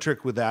 the other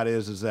trick with that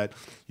is that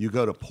you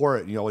go to pour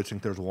it and you always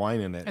think there's wine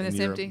in it. And it's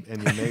empty.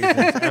 And you're amazed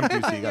it's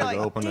empty, so you got to like,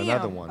 go open "Damn."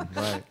 another one.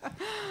 Right.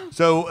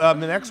 So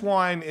the next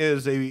wine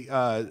is a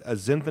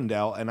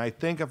Zinfandel, and I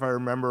think if I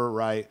remember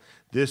right,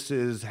 this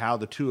is how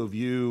the two of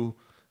you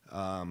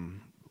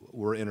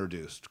were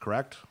introduced,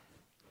 correct?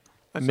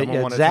 I met Someone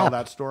you want at to tell Zap.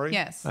 that story?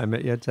 Yes. I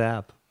met you at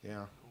Zap.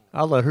 Yeah.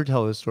 I'll let her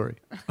tell this story.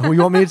 Oh,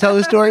 you want me to tell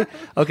this story?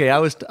 Okay, I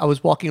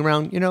was walking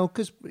around,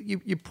 because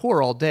you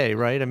pour all day,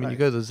 right? I mean, you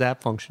go to the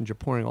Zap functions, you're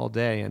pouring all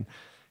day, and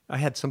I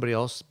had somebody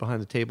else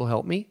behind the table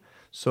help me.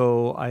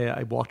 So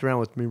I walked around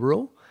with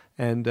Muriel,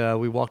 and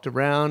we walked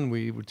around.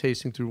 We were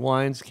tasting through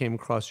wines, came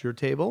across your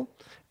table,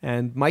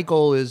 and my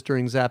goal is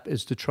during Zap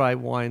is to try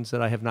wines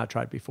that I have not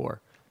tried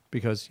before,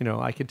 because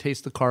I can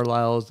taste the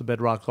Carlyles, the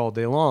Bedrocks all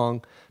day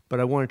long, but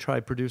I want to try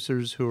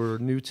producers who are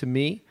new to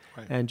me.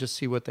 Right. And just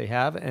see what they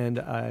have. And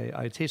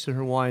I tasted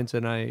her wines,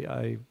 and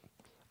I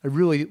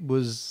really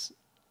was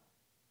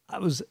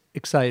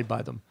excited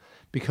by them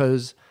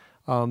because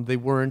they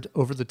weren't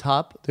over the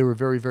top. They were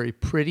very, very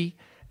pretty,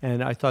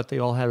 and I thought they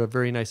all had a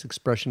very nice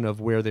expression of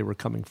where they were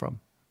coming from.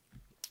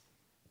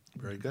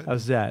 Very good.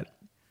 How's that?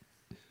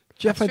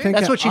 Jeff, I think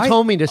That's what she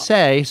told me to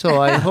say,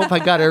 so I hope I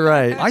got it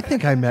right. I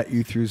think I met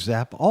you through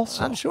Zap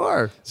also. I'm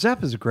sure.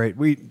 Zap is great.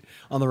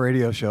 On the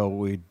radio show,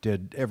 we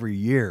did every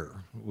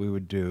year, we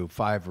would do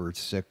 5 or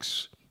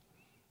 6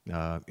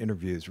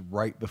 interviews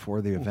right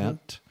before the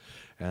event.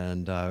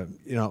 And,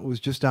 it was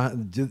just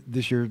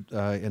this year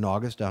in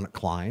August down at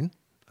Klein.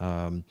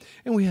 And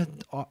we had,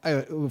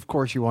 of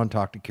course, you want to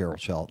talk to Carol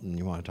Shelton,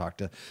 you want to talk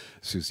to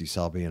Susie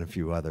Selby and a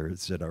few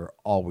others that are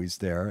always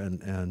there.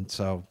 And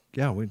so,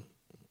 yeah,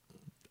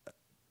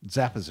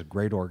 Zap is a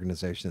great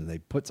organization. They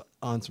put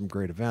on some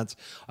great events.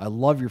 I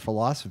love your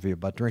philosophy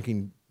about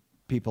drinking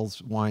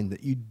people's wine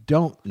that you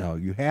don't know,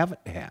 you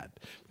haven't had,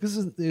 because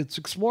it's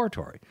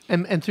exploratory.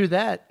 And through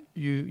that,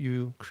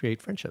 you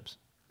create friendships.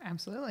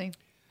 Absolutely.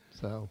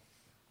 So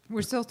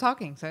We're still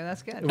talking, so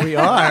that's good. we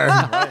are.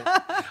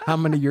 How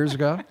many years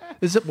ago?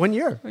 Is it 1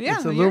 year? Yeah,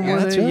 it's a a little year more ago.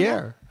 than That's a it.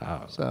 year.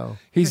 Oh. So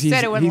He's I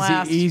said it wouldn't he's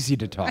last. easy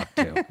to talk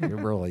to. It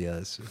really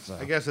is. So.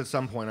 I guess at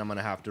some point I'm going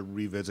to have to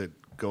revisit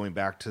going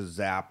back to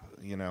Zap.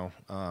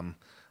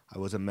 I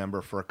was a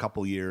member for a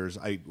couple years.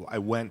 I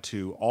went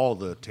to all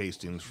the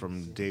tastings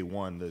from day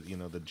one,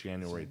 the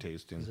January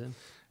tasting.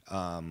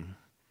 But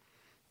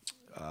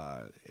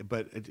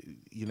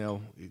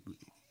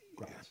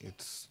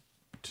it's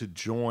to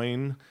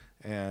join,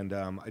 and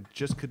I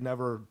just could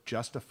never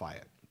justify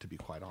it, to be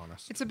quite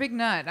honest. It's a big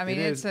nut. I mean,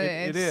 It it's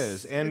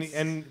is,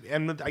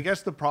 and I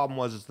guess the problem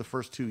was the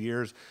first 2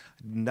 years,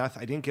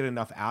 I didn't get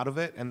enough out of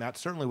it, and that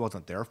certainly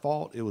wasn't their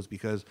fault. It was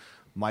because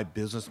my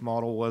business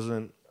model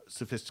wasn't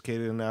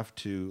sophisticated enough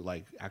to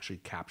actually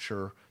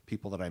capture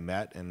people that I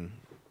met. And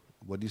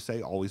what do you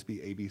say? Always be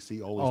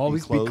ABC.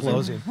 Always be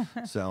closing.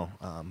 So,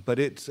 but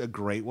it's a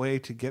great way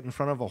to get in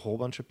front of a whole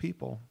bunch of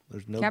people.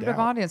 There's no captive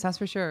doubt. audience, that's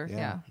for sure.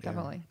 Yeah,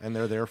 definitely. And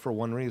they're there for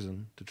one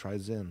reason: to try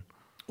Zin.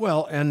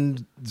 Well,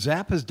 and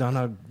Zap has done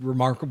a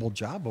remarkable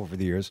job over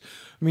the years.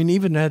 I mean,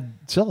 even Ed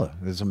Silla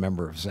is a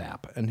member of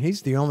Zap, and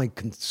he's the only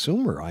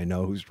consumer I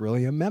know who's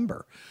really a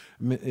member.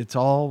 I mean, it's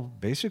all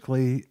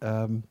basically,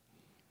 the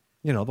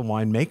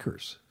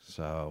winemakers.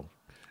 So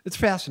it's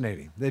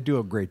fascinating. They do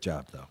a great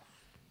job, though.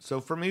 So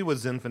for me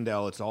with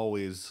Zinfandel, it's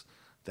always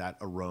that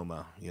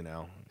aroma,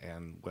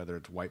 and whether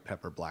it's white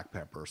pepper, black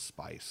pepper,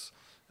 spice,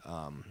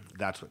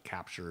 that's what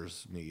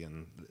captures me.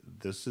 And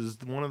this is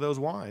one of those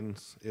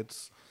wines.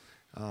 It's,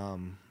 I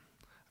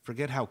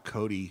forget how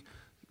Cody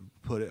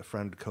put it.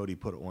 Friend Cody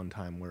put it one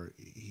time where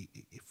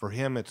for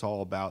him it's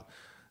all about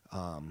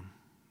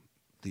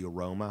the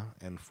aroma,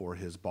 and for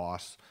his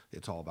boss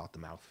it's all about the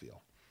mouthfeel.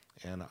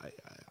 And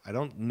I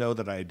don't know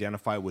that I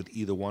identify with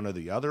either one or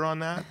the other on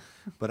that,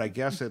 but I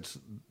guess it's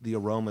the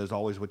aroma is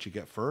always what you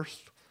get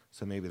first.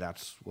 So maybe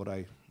that's what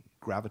I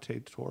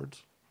gravitate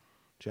towards.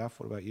 Jeff,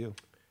 what about you?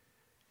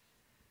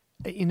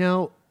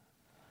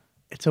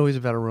 It's always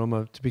about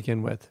aroma to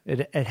begin with.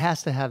 It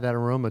has to have that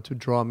aroma to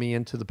draw me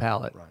into the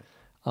palate. Right.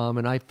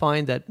 And I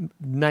find that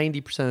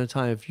 90% of the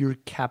time, if you're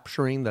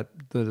capturing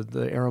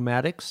the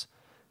aromatics,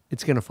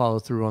 it's going to follow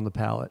through on the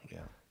palate.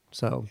 Yeah.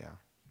 So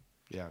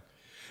Yeah.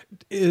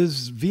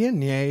 Is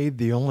Viognier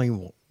the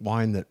only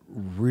wine that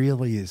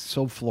really is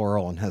so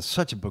floral and has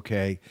such a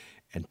bouquet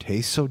and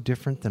tastes so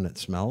different than it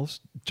smells.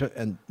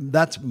 And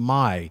that's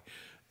my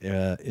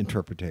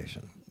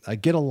interpretation. I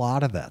get a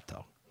lot of that,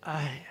 though.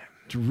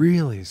 It's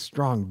really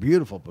strong,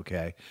 beautiful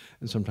bouquet,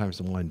 and sometimes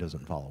the wine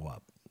doesn't follow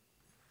up.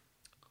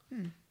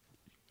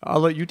 I'll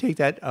let you take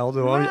that,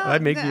 although I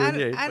make you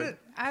a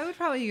I would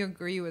probably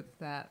agree with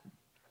that.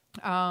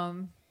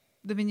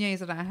 The beignets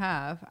that I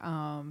have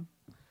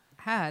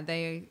had,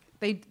 they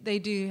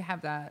do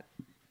have that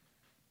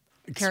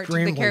the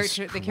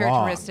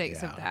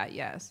characteristics of that.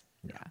 Yes.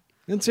 Yeah.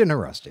 It's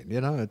interesting,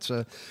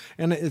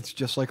 and it's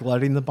just like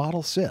letting the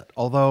bottle sit.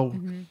 Although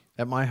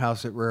at my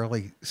house it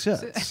rarely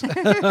sits.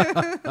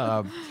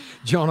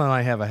 Joan and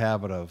I have a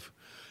habit of,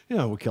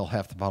 we kill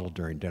half the bottle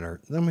during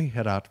dinner, then we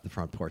head out to the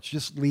front porch,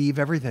 just leave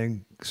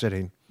everything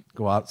sitting,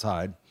 go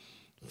outside,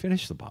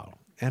 finish the bottle,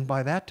 and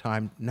by that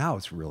time now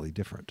it's really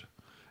different,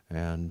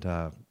 and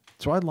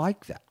so I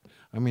like that.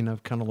 I mean,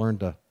 I've kind of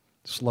learned to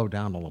slow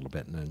down a little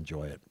bit and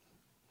enjoy it.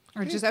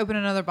 Or just open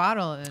another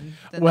bottle and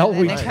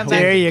then,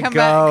 there you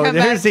go.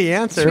 There's the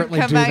answer.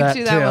 Come back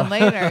to that one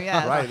later,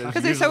 yeah. Right,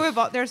 because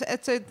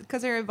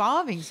because they're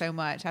evolving so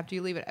much after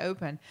you leave it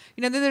open.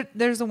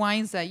 There's the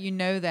wines that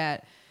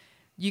that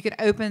you can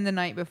open the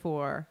night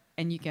before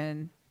and you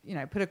can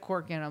put a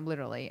cork in them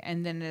literally,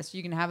 and then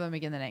you can have them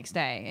again the next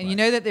day. And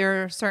that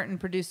there are certain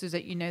producers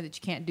that that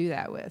you can't do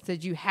that with.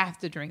 That you have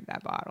to drink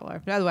that bottle, or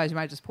otherwise you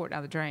might just pour it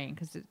down the drain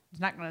because it's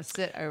not going to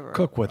sit over.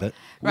 Cook with it,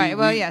 right?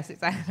 Yes,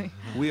 exactly.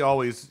 We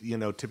always,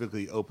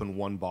 typically open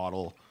one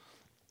bottle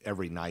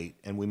every night,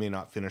 and we may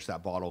not finish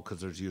that bottle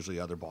because there's usually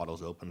other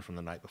bottles open from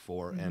the night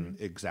before, and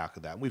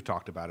exactly that. We've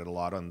talked about it a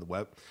lot on the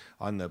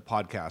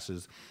podcast.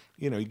 Is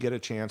you get a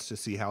chance to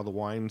see how the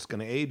wine's going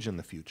to age in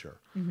the future,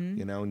 and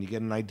you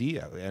get an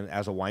idea. And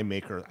as a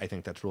winemaker, I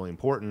think that's really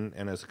important,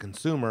 and as a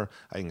consumer,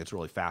 I think it's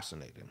really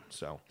fascinating.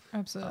 So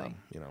absolutely,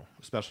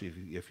 especially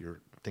if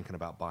you're thinking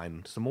about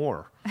buying some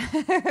more.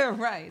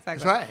 Right, exactly.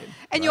 That's right.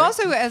 And you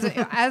also,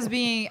 as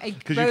being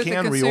both a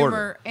consumer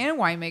reorder. and a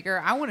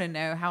winemaker, I want to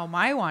know how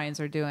my wines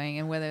are doing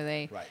and whether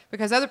they,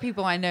 because other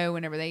people I know,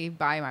 whenever they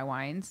buy my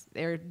wines,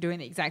 they're doing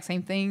the exact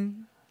same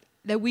thing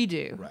that we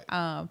do.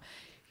 Right.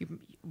 You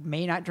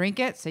may not drink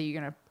it, so you're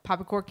gonna pop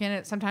a cork in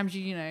it. Sometimes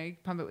you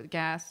pump it with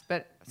gas,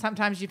 but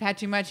sometimes you've had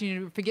too much and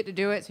you forget to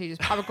do it, so you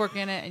just pop a cork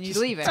in it and you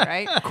leave it,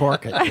 right?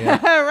 Cork it,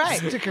 yeah. Right.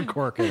 Stick a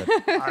cork in it.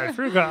 I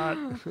forgot.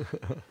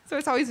 So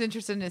it's always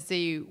interesting to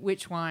see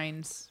which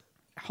wines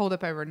hold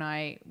up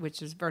overnight,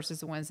 versus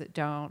the ones that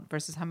don't,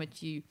 versus how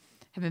much you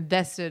have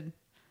invested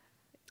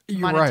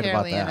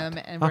monetarily in them,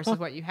 and versus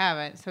what you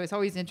haven't. So it's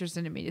always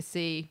interesting to me to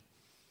see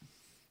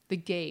the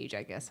gauge,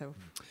 I guess, of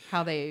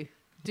how they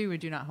do or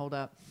do not hold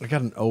up. I got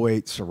an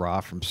 08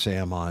 Syrah from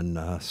Sam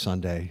on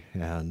Sunday,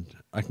 and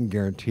I can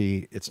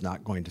guarantee it's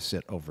not going to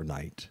sit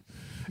overnight,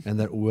 and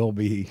that will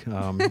be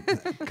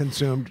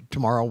consumed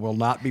tomorrow. Will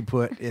not be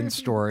put in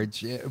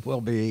storage. It will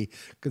be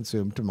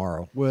consumed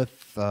tomorrow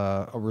with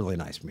a really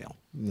nice meal.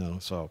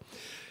 So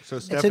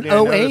Stephanie, it's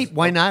an 08.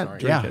 Why not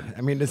drink it?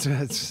 I mean,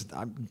 it's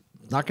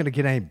not going to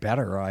get any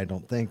better. I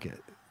don't think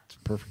it's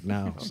perfect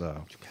now.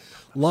 So.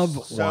 Love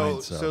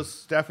wine. So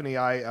Stephanie,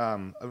 I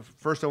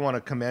first I want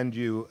to commend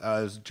you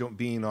as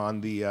being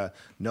on the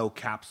no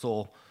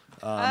capsule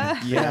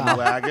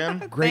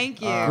bandwagon.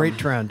 Thank you. Great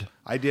trend.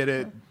 I did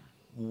it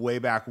way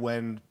back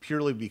when,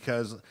 purely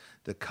because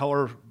the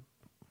color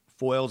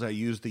foils I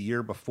used the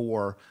year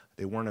before,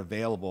 they weren't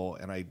available,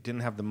 and I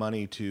didn't have the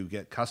money to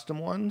get custom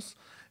ones.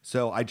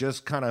 So I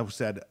just kind of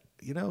said,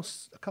 a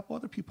couple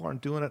other people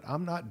aren't doing it,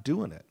 I'm not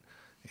doing it,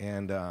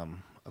 and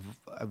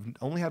I've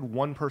only had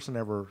one person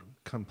ever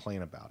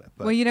complain about it.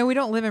 But well, we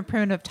don't live in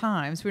primitive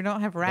times. We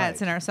don't have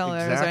rats in our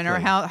cellars or in our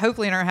house.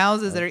 Hopefully, in our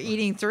houses that are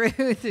eating through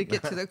to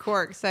get to the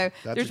cork. So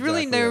there's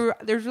really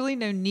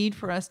no need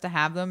for us to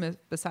have them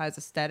besides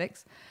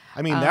aesthetics.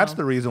 I mean, that's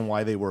the reason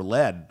why they were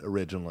lead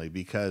originally,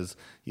 because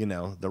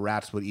the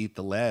rats would eat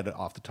the lead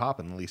off the top,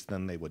 and at least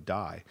then they would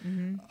die.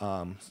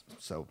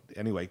 So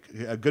anyway,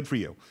 good for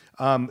you.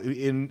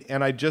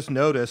 And I just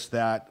noticed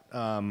that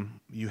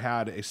you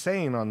had a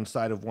saying on the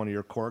side of one of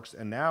your corks,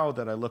 and now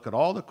that I look at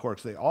all the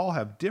corks, they all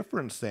have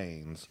different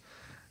sayings,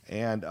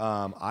 and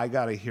I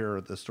got to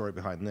hear the story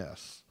behind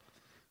this.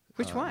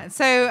 Which one?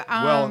 So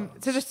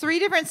so there's 3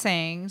 different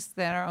sayings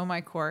that are on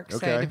my cork.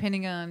 Okay. So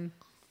depending on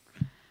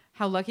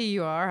how lucky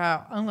you are,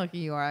 how unlucky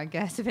you are, I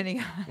guess, depending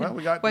on well,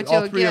 we got what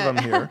all you'll 3 get. of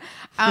them here.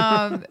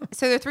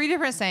 So there are 3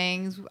 different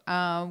sayings.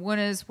 One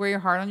is wear your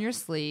heart on your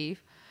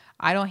sleeve,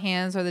 idle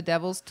hands are the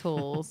devil's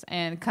tools,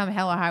 and come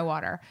hell or high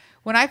water.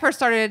 When I first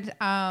started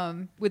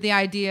with the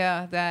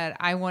idea that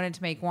I wanted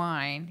to make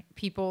wine,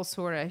 people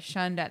sort of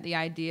shunned at the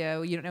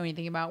idea, you don't know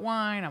anything about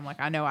wine. I'm like,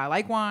 I know I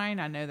like wine.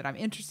 I know that I'm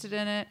interested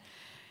in it.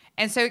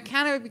 And so it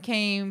kind of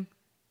became,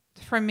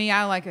 for me,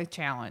 I like a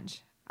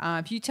challenge.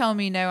 If you tell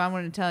me no, I'm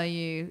going to tell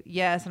you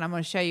yes, and I'm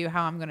going to show you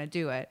how I'm going to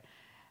do it,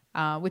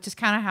 which is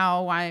kind of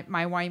how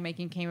my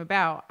winemaking came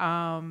about.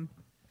 I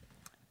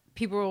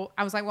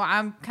was like, well,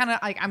 I'm kind of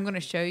like, I'm going to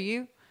show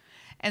you.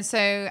 And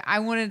so I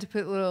wanted to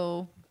put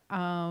little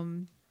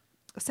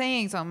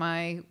sayings on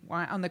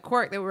the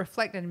cork that were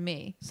reflected in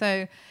me.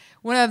 So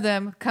one of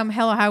them, come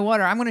hell or high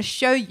water, I'm going to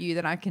show you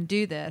that I can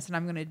do this, and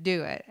I'm going to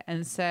do it.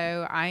 And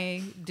so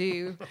I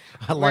do.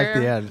 I like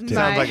the attitude.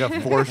 Sounds like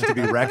a force to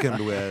be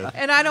reckoned with.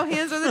 And idle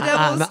hands are the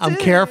devil's I'm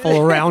too. careful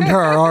around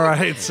her. All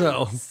right,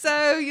 so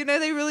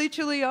They really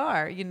truly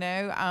are.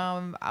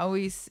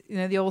 Always,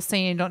 the old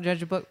saying, "Don't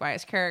judge a book by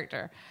its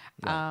character."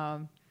 Yeah.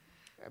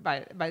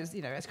 By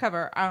its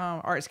cover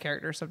or its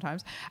character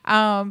sometimes.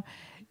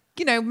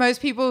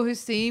 Most people who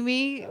see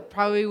me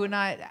probably would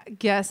not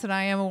guess that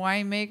I am a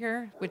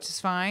winemaker, which is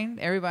fine.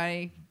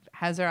 Everybody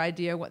has their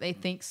idea of what they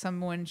think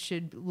someone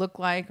should look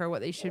like or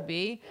what they should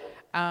be.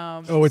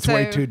 It's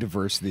way too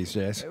diverse these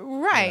days.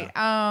 Right.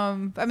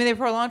 Yeah.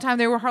 For a long time,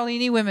 there were hardly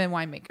any women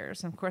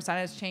winemakers. And of course, that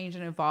has changed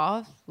and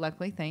evolved.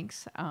 Luckily,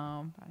 thanks.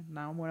 Now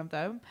I'm one of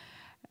them.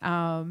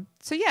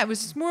 It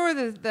was just more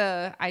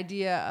the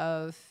idea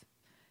of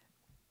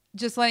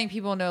just letting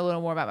people know a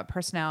little more about my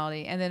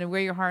personality, and then wear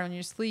your heart on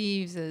your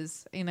sleeves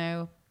is,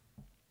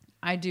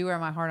 I do wear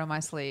my heart on my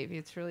sleeve.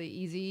 It's really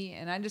easy,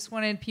 and I just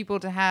wanted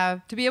people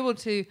to be able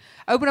to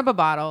open up a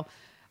bottle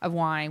of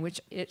wine, which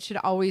it should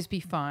always be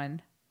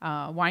fun.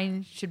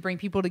 Wine should bring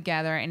people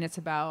together, and it's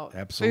about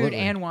food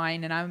and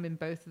wine, and I'm in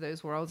both of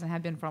those worlds and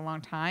have been for a long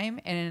time.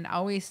 And I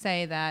always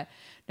say that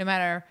no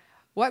matter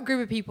what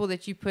group of people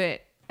that you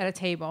put at a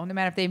table, no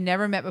matter if they've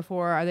never met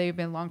before or they've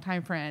been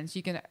longtime friends,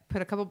 you can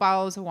put a couple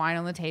bottles of wine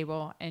on the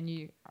table and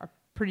you are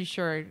pretty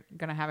sure you're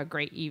going to have a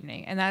great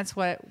evening. And that's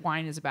what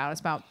wine is about. It's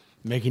about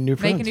making new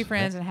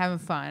friends and having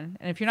fun.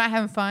 And if you're not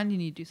having fun, you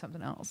need to do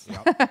something else.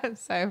 Yep.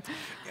 So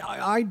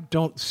I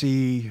don't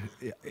see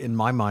in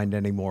my mind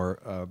anymore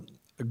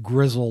a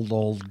grizzled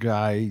old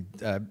guy,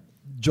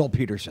 Joel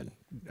Peterson.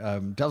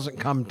 Doesn't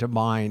come to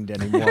mind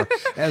anymore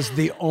as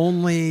the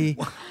only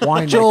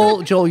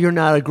winemaker. Joel, you're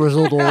not a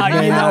grizzled old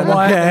man. You know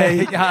what?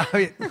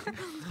 Okay.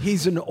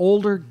 He's an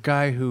older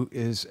guy who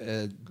is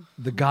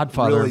the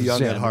godfather really of young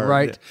Zen, at heart,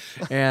 right?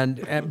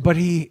 But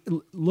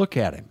look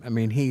at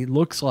him. He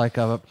looks like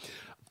a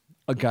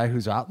guy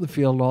who's out in the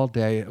field all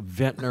day, a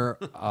vintner,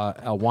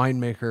 a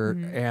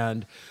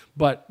winemaker,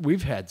 but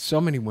we've had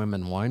so many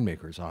women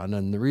winemakers on,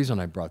 and the reason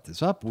I brought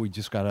this up, we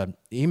just got an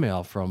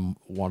email from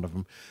one of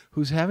them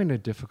who's having a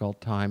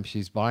difficult time.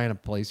 She's buying a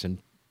place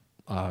in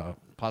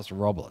Paso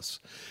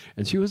Robles,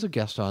 and she was a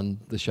guest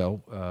on the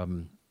show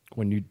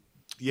when you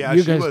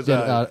guys did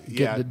it out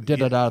at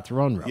the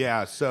Throne Room.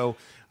 Yeah, so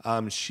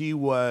she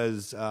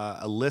was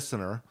a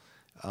listener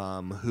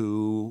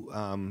who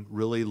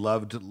really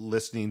loved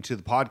listening to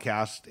the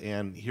podcast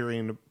and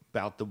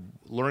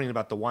learning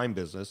about the wine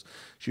business.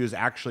 She was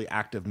actually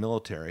active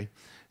military,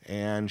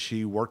 and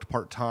she worked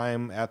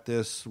part-time at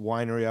this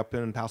winery up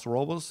in Paso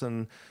Robles,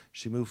 and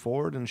she moved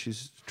forward, and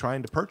she's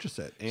trying to purchase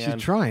it. And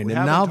she's trying. We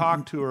and haven't now,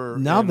 talked to her.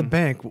 Now the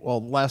bank,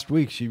 last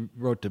week she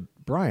wrote to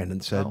Brian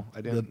and said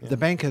the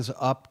bank has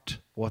upped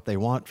what they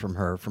want from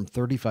her from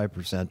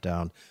 35%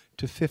 down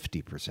to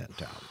 50%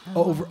 down.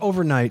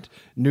 Overnight,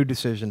 new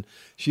decision.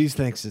 She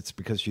thinks it's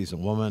because she's a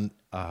woman,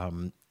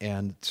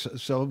 and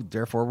so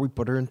therefore we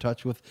put her in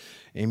touch with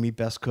Amy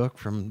Bestcook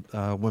from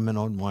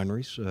Women-Owned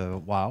Wineries,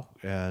 WOW,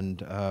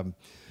 and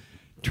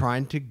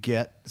trying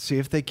to see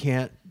if they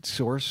can't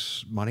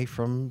source money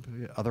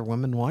from other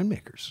women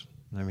winemakers.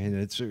 I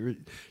mean,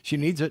 she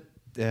needs it,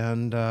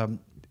 and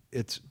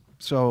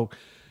so.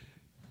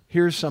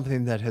 Here's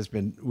something that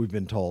we've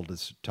been told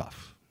is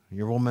tough.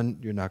 You're a woman,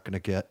 you're not going to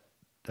get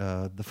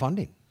the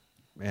funding.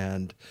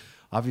 And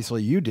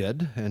obviously you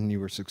did, and you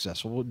were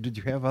successful. Did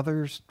you have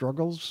other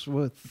struggles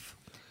with?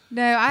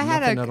 No, I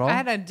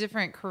had a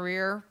different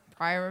career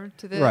prior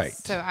to this. Right.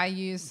 So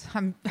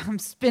I'm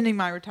spending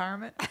my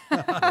retirement.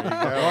 There you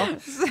go.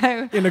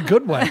 So in a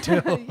good way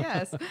too.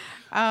 Yes.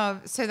 I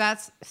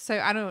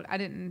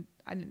didn't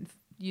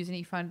use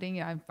any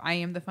funding. I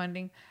am the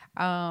funding.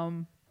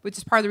 Which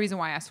is part of the reason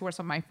why I source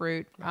all my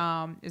fruit,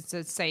 is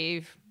to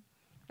save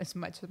as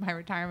much of my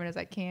retirement as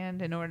I can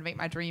in order to make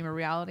my dream a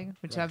reality,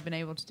 which I've been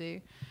able to do.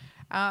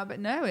 But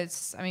no,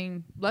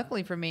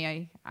 luckily for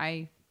me,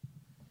 I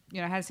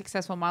had a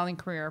successful modeling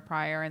career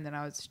prior, and then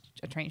I was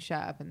a trained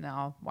chef and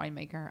now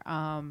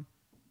winemaker.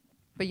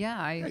 But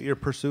you're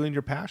pursuing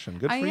your passion.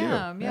 Good for you.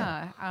 I am,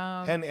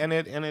 yeah. And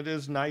it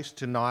is nice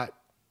to not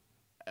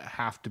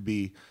have to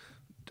be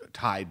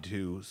tied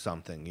to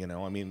something,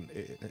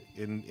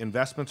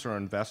 investments are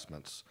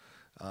investments,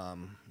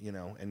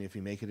 and if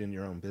you make it in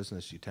your own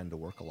business, you tend to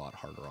work a lot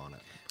harder on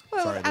it.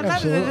 Well, Sorry, I'm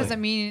not that it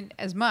doesn't mean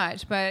as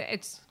much, but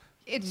it's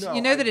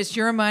that it's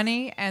your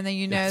money, and then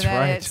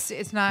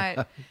it's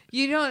not.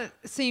 You don't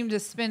seem to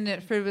spend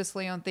it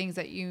frivolously on things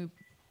that you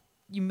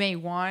may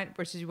want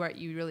versus what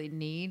you really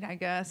need, I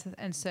guess.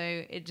 And so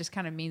it just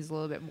kind of means a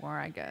little bit more,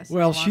 I guess.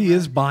 Well, she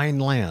is buying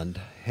land,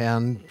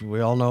 and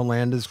we all know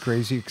land is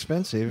crazy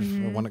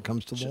expensive when it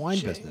comes to the wine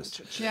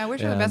business. Yeah, I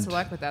wish her the best of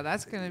luck with that.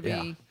 That's going to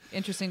be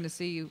interesting to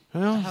see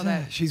how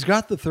that... She's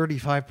got the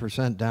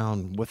 35%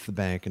 down with the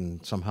bank,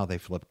 and somehow they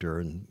flipped her,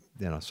 and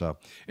so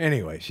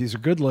anyway, she's a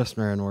good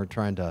listener, and we're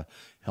trying to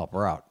help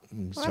her out.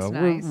 And so that's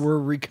nice. we're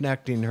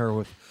reconnecting her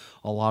with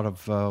a lot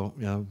of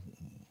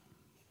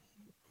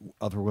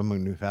other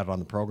women we've had on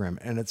the program,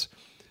 and it's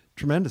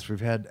tremendous.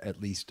 We've had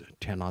at least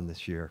 10 on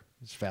this year.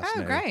 It's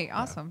fascinating. Oh, great.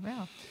 Awesome.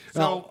 Yeah.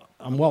 So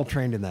I'm well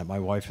trained in that. My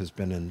wife has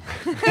been in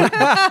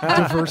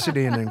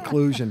diversity and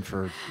inclusion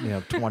for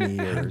 20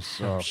 years.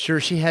 So. I'm sure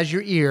she has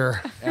your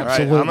ear. All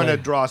right, I'm going to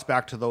draw us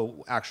back to the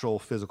actual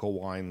physical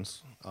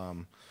wines.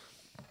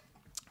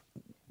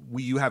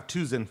 You have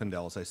 2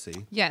 Zinfandels, I see.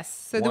 Yes.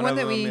 So the one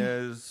that we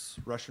is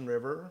Russian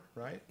River,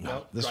 right?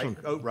 No, this one.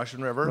 Oh,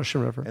 Russian River.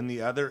 Russian River. And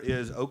the other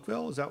is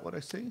Oakville. Is that what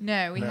I see?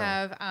 No, we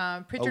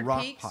have Pritchard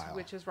Rock Peaks, Pile.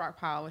 which is Rock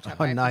Pile, which I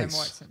buy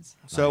nice. from the Mortsons.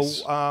 So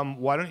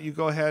why don't you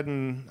go ahead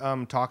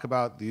and talk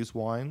about these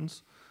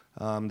wines?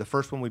 The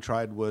first one we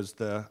tried was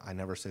I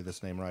never say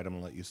this name right. I'm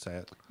going to let you say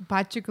it.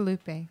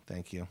 Bacigalupe.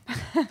 Thank you.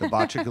 The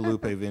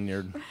Bacigalupe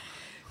Vineyard.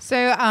 So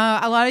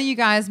a lot of you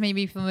guys may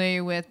be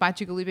familiar with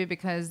Bacigalupe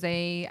because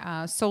they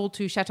sold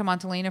to Chateau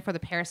Montelena for the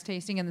Paris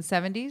tasting in the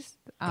 70s.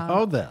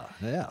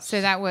 Yes.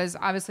 So that was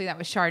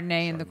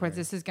Chardonnay, and of course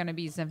this is going to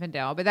be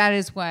Zinfandel. But that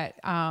is what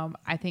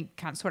I think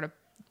kind of sort of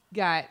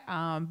got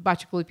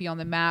Bacigalupe on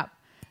the map,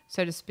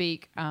 so to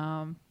speak,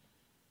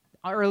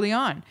 early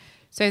on.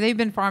 So they've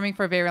been farming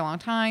for a very long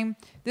time.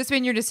 This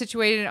vineyard is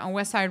situated on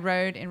West Side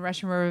Road in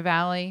Russian River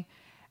Valley.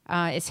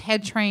 It's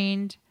head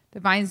trained. The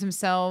vines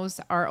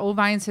themselves are old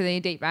vines, so they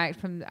date back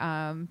from,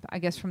 I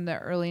guess, from the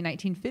early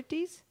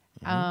 1950s.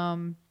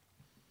 Mm-hmm.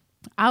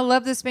 I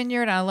love this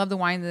vineyard. I love the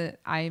wine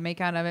that I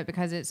make out of it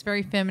because it's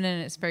very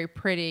feminine. It's very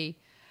pretty.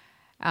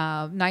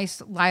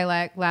 Nice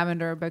lilac,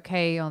 lavender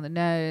bouquet on the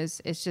nose.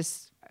 It's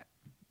just,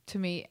 to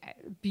me,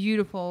 a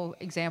beautiful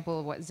example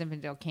of what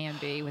Zinfandel can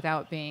be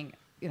without being,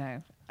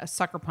 a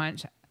sucker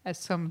punch as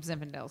some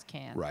Zinfandels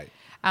can. Right.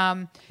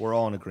 We're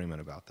all in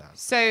agreement about that.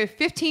 So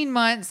 15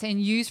 months in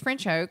used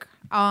French oak.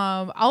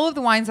 All of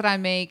the wines that I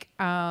make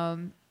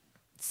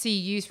see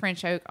used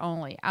French oak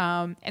only.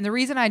 And the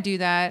reason I do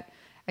that,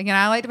 again,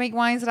 I like to make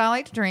wines that I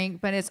like to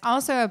drink, but it's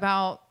also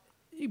about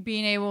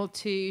being able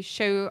to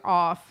show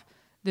off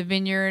the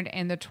vineyard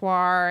and the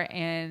terroir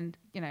and,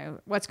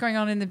 what's going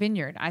on in the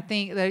vineyard. I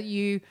think that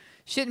you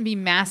shouldn't be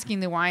masking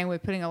the wine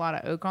with putting a lot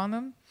of oak on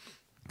them,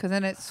 because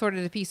then it sort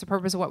of defeats the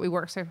purpose of what we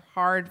work so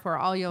hard for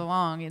all year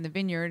long in the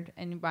vineyard,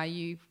 and by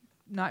you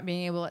not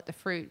being able to let the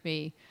fruit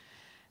be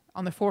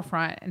on the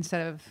forefront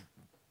instead of,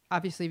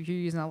 obviously, if you're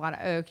using a lot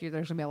of oak, there's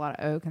going to be a lot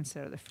of oak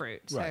instead of the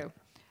fruit. Right.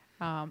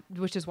 So,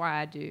 which is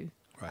why I do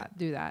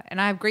that.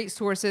 And I have great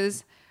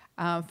sources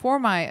for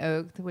my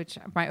oak,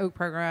 my oak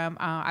program.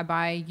 I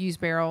buy used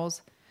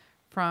barrels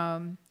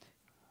from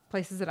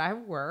places that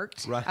I've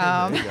worked,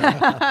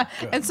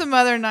 and some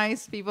other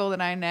nice people that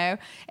I know.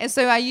 And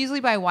so I usually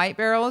buy white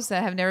barrels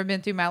that have never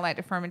been through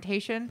malolactic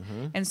fermentation.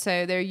 Mm-hmm. And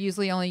so they're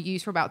usually only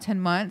used for about 10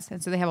 months.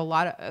 And so they have a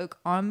lot of oak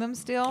on them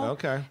still.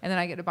 Okay. And then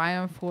I get to buy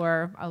them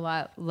for a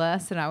lot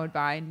less than I would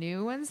buy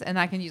new ones. And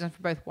I can use them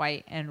for both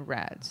white and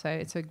red. So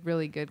it's a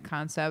really good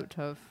concept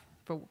for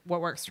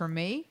what works for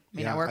me.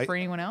 May not work for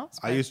anyone else.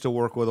 I used to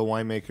work with a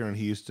winemaker, and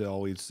he used to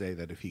always say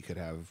that if he could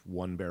have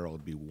one barrel,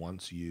 it'd be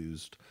once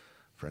used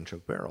French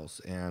oak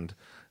barrels. And,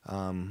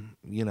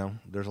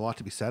 there's a lot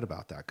to be said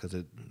about that, because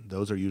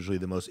those are usually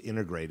the most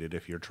integrated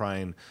if you're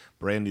trying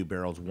brand new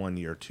barrels 1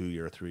 year, 2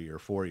 year, 3 year,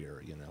 4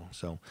 year,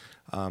 So,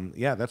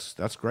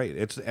 that's great.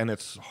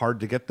 It's hard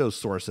to get those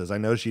sources. I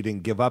know she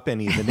didn't give up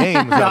any of the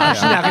names.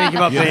 She's not going to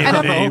give up any of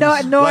the names.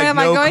 No, am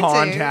I going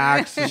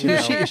contacts,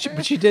 to?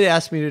 But she did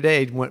ask me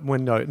today,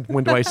 when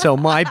do I sell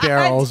my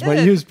barrels, my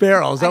used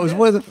barrels? That was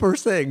one of the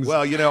first things.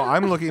 Well,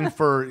 I'm looking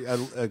for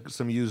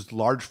some used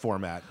large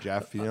format,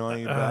 Jeff. You know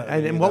any about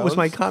and what was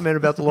my comment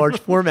about the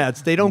large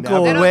formats? They don't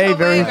go They don't away go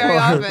very very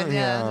far. often.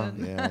 Yeah.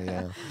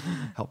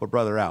 Help a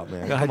brother out,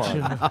 man. Come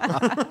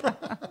on.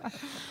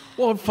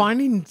 Well,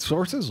 finding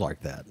sources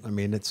like that,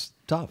 it's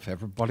tough.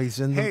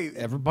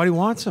 Everybody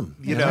wants them.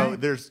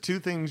 There's two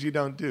things you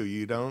don't do.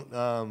 You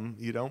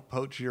don't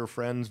poach your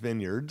friends'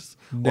 vineyards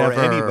Never. or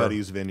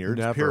anybody's vineyards.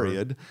 Never.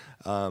 Period.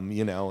 And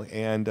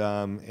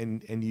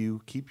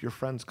you keep your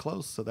friends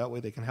close so that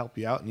way they can help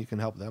you out and you can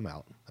help them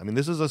out.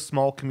 This is a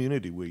small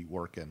community we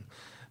work in,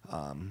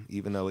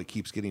 even though it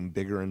keeps getting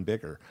bigger and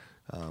bigger.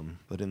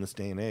 But in this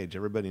day and age,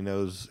 everybody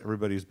knows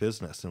everybody's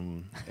business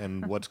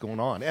and what's going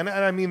on. And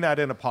I mean that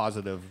in a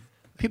positive.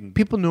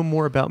 People know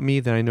more about me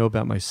than I know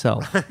about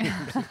myself.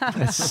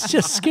 It's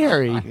just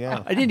scary.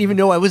 Yeah. I didn't even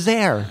know I was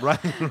there. Right.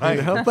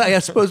 But I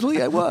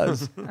supposedly I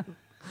was.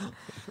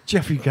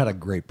 Jeff, you got a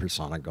great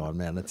persona going,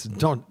 man.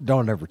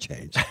 Don't ever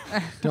change.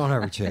 Don't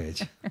ever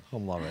change. I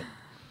love it.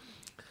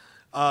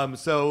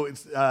 So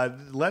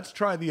let's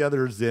try the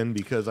other Zin,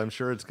 because I'm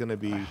sure it's going to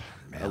be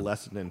a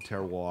lesson in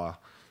terroir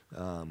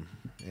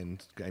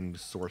and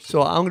sourcing.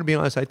 So I'm going to be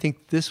honest. I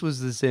think this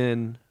was the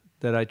Zin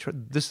that I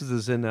tried. This is the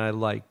Zin that I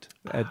liked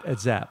at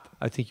Zap.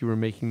 I think you were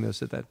making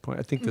this at that point.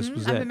 I think this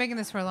was I've it. been making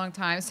this for a long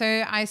time. So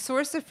I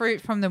sourced the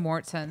fruit from the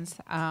Mortsons.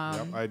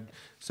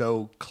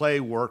 So Clay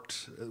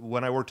worked,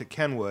 when I worked at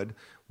Kenwood,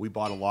 we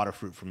bought a lot of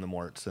fruit from the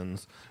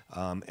Mortsons.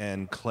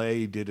 And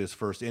Clay did his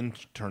first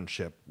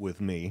internship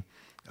with me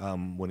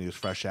when he was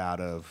fresh out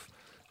of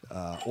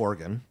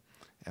Oregon.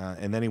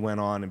 And then he went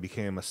on and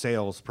became a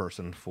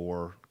salesperson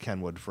for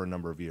Kenwood for a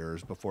number of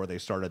years before they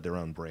started their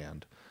own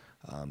brand.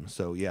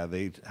 So yeah,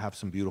 they have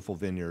some beautiful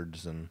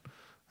vineyards, and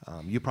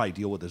you probably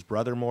deal with his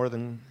brother more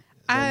than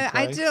I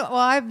Clay? do.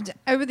 Well,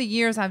 over the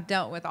years I've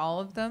dealt with all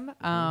of them.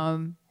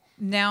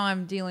 Now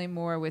I'm dealing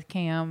more with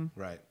Cam.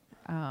 Right.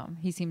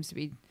 He seems to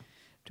be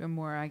doing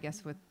more, I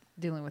guess, with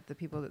dealing with the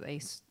people that they,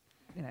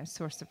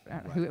 source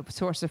who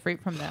source the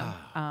fruit from them.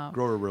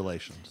 Grower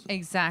relations.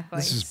 Exactly.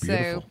 This is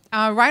beautiful.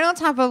 So, right on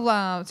top of,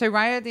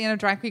 right at the end of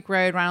Dry Creek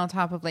Road, right on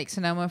top of Lake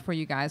Sonoma, for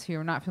you guys who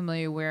are not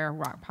familiar where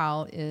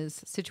Rockpile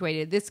is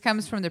situated. This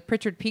comes from the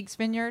Pritchard Peaks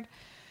Vineyard.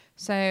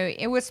 So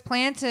it was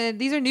planted.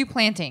 These are new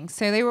plantings.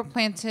 So they were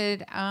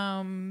planted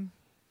not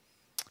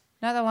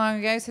that long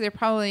ago. So they're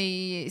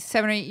probably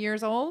 7 or 8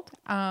 years old.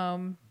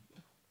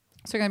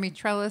 So they're going to be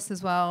trellis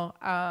as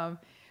well.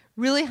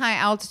 Really high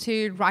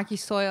altitude, rocky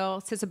soil,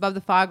 sits above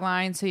the fog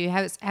line. So you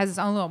have has its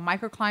own little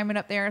microclimate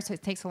up there. So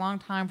it takes a long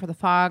time for the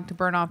fog to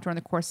burn off during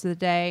the course of the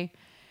day.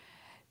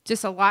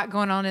 Just a lot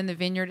going on in the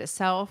vineyard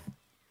itself.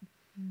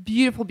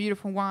 Beautiful,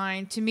 beautiful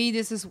wine. To me,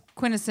 this is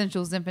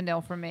quintessential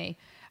Zinfandel for me.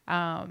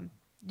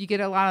 You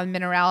get a lot of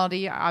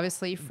minerality,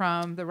 obviously,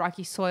 from the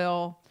rocky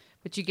soil,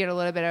 but you get a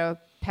little bit of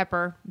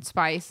pepper and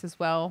spice as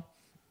well.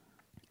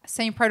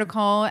 Same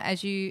protocol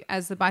as the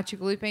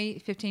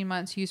Bacigalupe, 15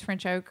 months, use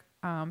French oak.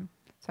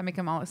 So I make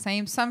them all the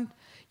same. Some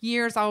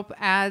years I'll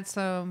add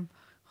some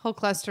whole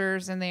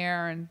clusters in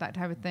there and that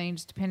type of thing,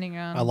 just depending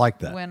on. I like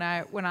that. When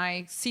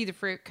I see the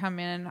fruit come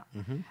in,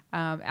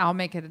 I'll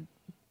make it.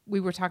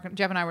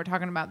 Jeff and I were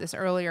talking about this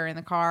earlier in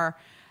the car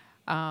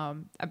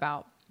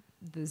about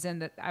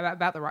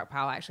about the Rock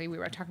Pile. Actually, we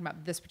were talking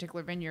about this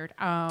particular vineyard.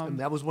 And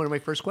that was one of my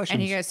first questions.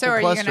 And he goes, "So Full are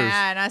you going to clusters.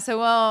 add?" And I said,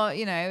 "Well,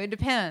 it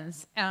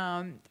depends.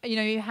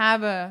 You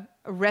have a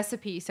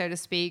recipe, so to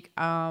speak,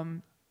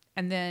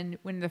 and then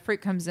when the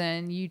fruit comes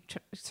in, you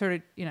sort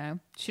of,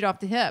 shoot off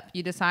the hip.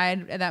 You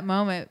decide at that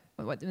moment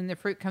when the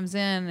fruit comes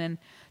in and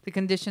the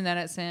condition that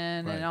it's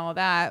in and all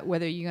that,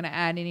 whether you're going to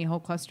add any whole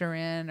cluster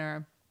in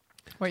or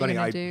what you're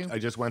going to do." I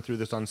just went through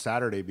this on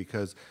Saturday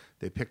because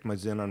they picked my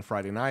Zin on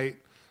Friday night.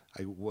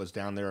 I was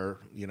down there,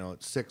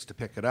 at 6 to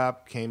pick it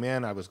up. Came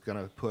in. I was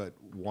going to put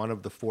one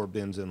of the 4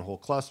 bins in the whole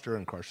cluster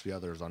and crush the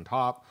others on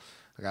top.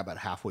 I got about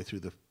halfway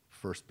through the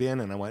first bin,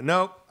 and I went,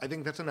 "Nope, I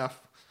think that's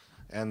enough."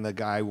 And the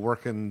guy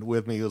working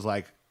with me was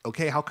like,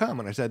 "Okay, how come?"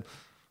 And I said,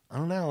 "I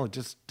don't know. It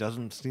just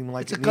doesn't seem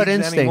like It's a it gut needs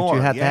instinct anymore."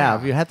 you have to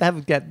have. Yeah. You have to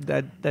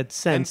have that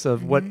sense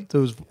of what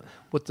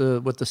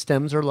the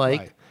stems are like.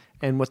 Right.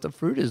 And what the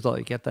fruit is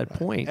like at that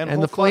point. And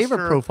whole the flavor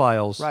cluster-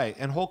 profiles. Right.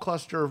 And whole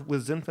cluster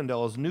with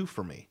Zinfandel is new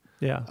for me.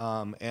 Yeah.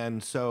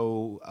 And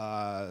so,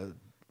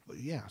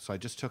 so I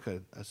just took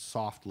a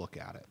soft look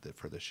at it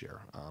for this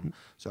year.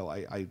 So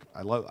I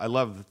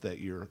love that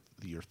you're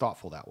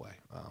thoughtful that way.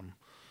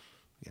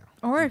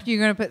 Or if you're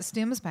going to put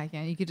stems back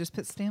in, you could just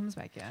put stems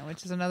back in,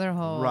 which is another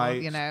whole,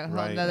 Right, whole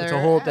right. another.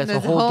 That's a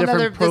whole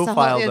different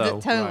profile, though.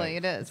 Totally, Right.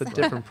 it is. It's a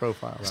different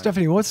profile. Right?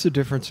 Stephanie, what's the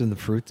difference in the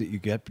fruit that you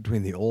get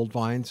between the old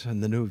vines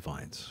and the new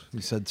vines? You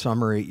said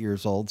some are 8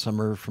 years old,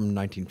 some are from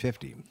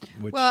 1950.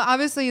 Well,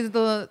 obviously,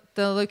 the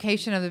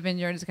location of the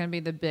vineyard is going to be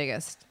the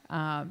biggest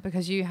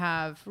because you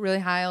have really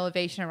high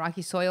elevation and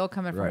rocky soil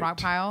coming from Right. Rock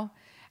Pile.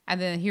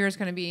 And then here's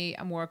going to be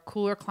a more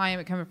cooler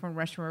climate coming from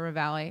Russian River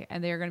Valley.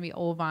 And they're going to be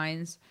old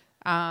vines.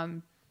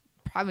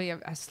 Probably a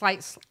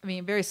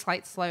very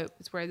slight slope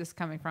is where this is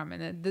coming from.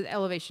 And the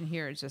elevation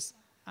here is just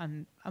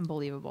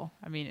unbelievable.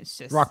 I mean, it's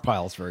just... Rock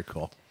Pile is very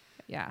cool.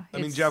 Yeah.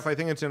 I mean, Jeff, I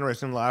think it's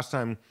interesting. Last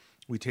time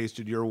we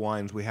tasted your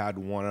wines, we had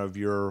one of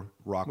your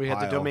Rock We Pile.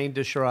 had the Domaine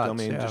de Shiraz.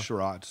 Domaine de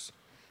Shiraz.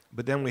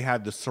 But then we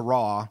had the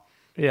Syrah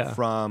Yeah.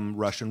 from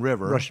Russian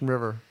River. Russian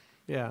River.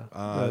 Yeah.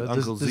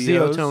 Uncle the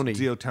Zio's. Zeotoni.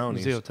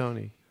 Zeotoni's.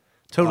 Zeotoni.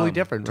 Totally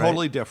different, right?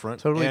 Totally different.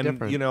 Totally and,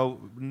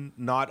 different.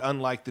 Not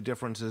unlike the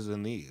differences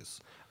in these.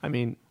 I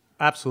mean,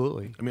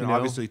 absolutely. I mean,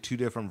 obviously two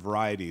different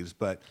varieties,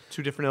 but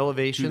two different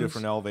elevations. two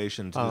different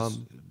elevations.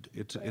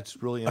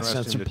 It's really sense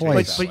interesting of to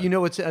place. taste. But you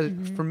know, it's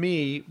for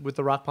me with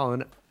the rock pile,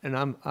 and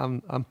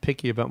I'm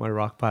picky about my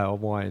rock pile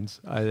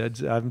wines.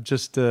 I'm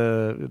just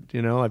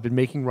I've been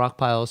making rock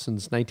pile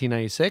since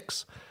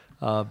 1996,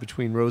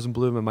 between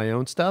Rosenblum and my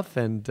own stuff,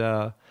 and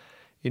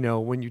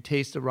when you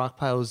taste the rock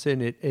pile Zin,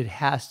 it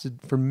has to,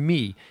 for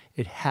me,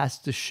 it has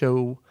to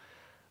show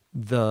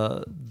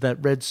that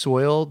red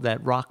soil,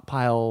 that rock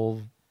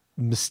pile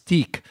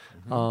mystique.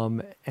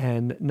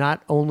 And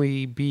not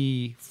only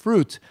be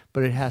fruit,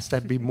 but it has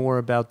to be more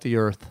about the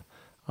earth,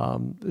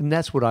 and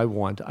that's what I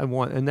want.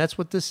 And that's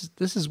what this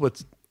is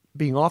what's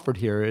being offered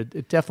here.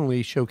 It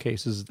definitely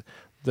showcases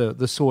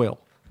the soil.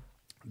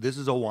 This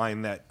is a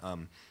wine that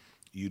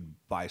you'd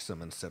buy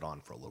some and sit on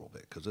for a little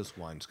bit because this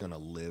wine's going to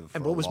live.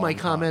 And for what a was long my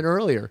comment time.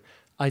 earlier?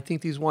 I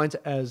think these wines,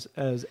 as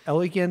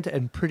elegant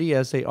and pretty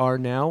as they are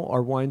now,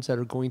 are wines that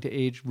are going to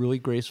age really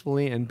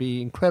gracefully and be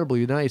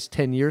incredibly nice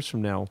 10 years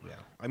from now. Yeah,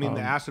 I mean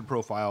the acid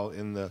profile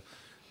in the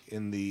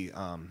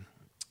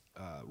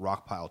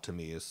rock pile to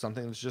me is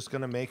something that's just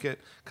going to make it,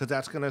 because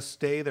that's going to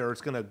stay there.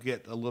 It's going to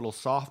get a little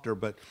softer,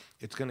 but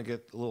it's going to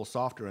get a little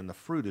softer, and the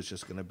fruit is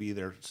just going to be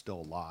there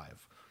still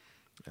alive.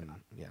 And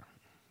yeah,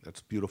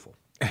 that's beautiful.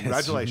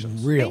 Congratulations.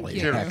 It's really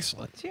Thank you.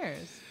 excellent.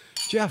 Cheers.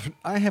 Jeff,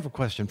 I have a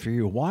question for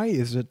you. Why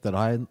is it that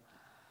I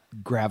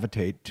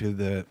gravitate to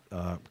the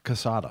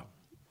Casada,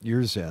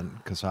 your Zen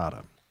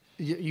Casada?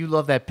 You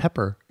love that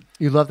pepper.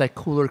 You love that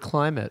cooler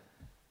climate.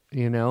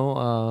 You know,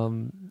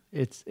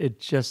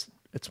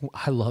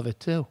 I love it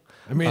too.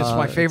 I mean, it's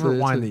my favorite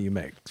it's wine that you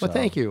make. Well, so.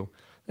 thank you.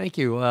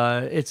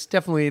 It's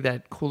definitely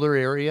that cooler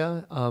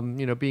area.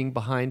 Being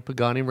behind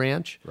Pagani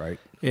Ranch, Right.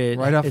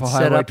 Right off of it's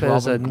Highway set up 12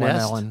 as a in Glen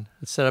nest. Ellen.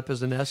 It's set up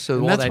as a nest, so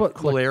And all that's that what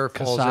cool air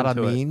falls Casada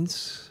into it.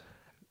 means?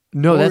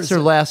 No, Or that's is their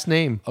it- last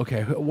name.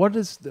 Okay. What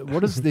is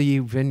the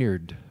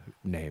vineyard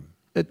name?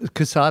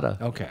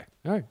 Casada. Okay.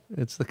 All right.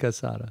 It's the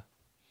Casada.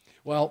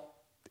 Well,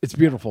 it's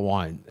beautiful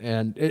wine,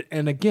 and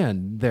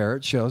again, there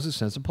it shows a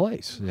sense of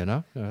place. You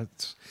know,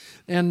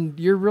 and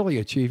you're really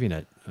achieving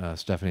it,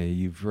 Stephanie.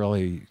 You've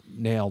really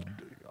nailed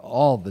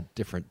all the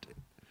different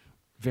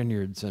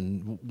vineyards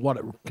and what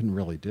it can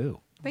really do.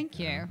 Thank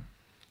you.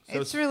 So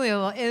It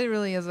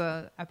really is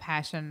a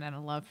passion and a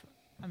love.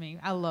 I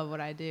mean, I love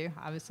what I do.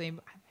 Obviously,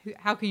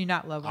 how can you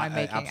not love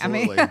winemaking?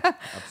 Absolutely.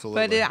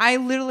 Absolutely. But I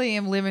literally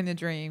am living the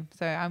dream.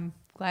 So I'm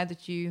glad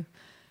that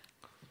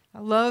I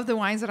love the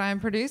wines that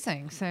I'm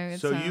producing. So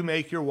you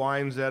make your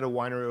wines at a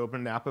winery open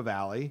in Napa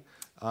Valley,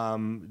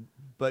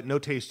 but no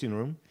tasting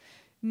room.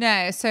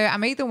 No, so I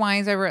make the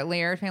wines over at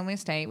Laird Family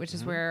Estate, which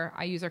is where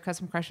I use our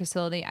custom crush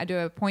facility. I do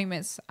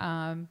appointments,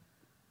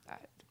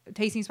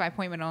 tastings by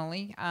appointment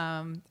only.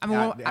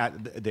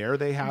 There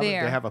they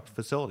have a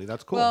facility.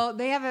 That's cool. Well,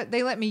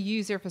 they let me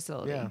use their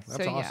facility. Yeah,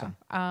 that's awesome.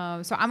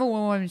 Yeah. So I'm a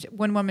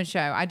one woman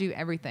show. I do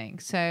everything.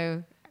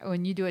 So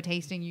when you do a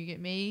tasting, you get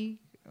me.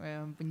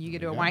 When you get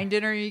to a wine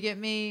dinner, you get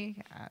me.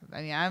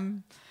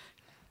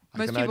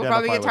 Most people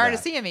probably get tired of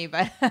seeing me,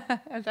 but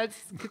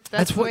that's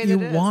the what way you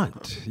that it is.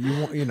 want.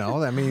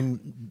 I mean,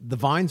 the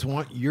vines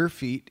want your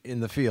feet in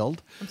the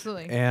field.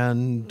 Absolutely.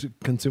 And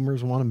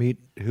consumers want to meet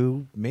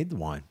who made the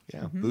wine.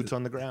 Yeah, boots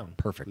on the ground.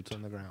 Perfect. Boots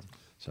on the ground.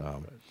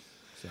 So,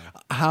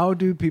 how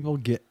do people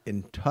get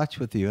in touch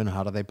with you, and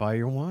how do they buy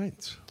your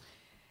wines?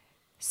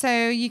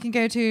 So you can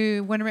go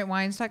to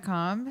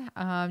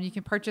wondermentwines.com. You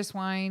can purchase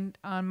wine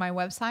on my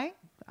website.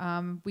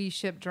 We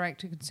ship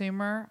direct to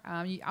consumer.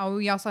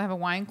 We also have a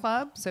wine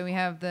club. So we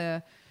have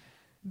the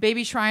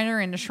Baby Shriner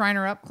and the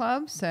Shriner Up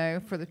Club.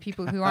 So for the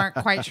people who aren't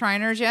quite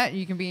Shriners yet,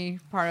 you can be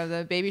part of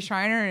the Baby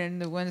Shriner,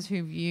 and the ones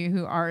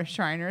who are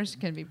Shriners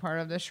can be part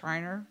of the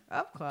Shriner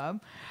Up Club.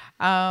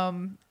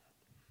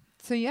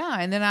 So yeah,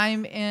 and then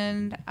I'm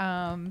in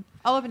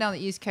all up and down the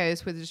East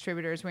Coast with the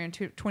distributors. We're in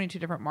 22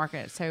 different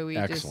markets. So we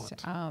Excellent.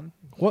 just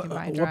What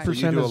buy what direct.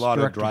 percent You do a is lot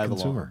of direct to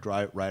consumer?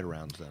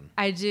 ride-arounds then.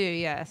 I do,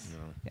 yes,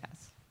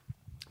 yes.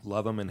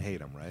 Love them and hate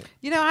them, right?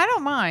 I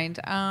don't mind.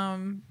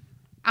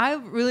 I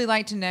really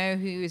like to know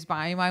who is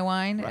buying my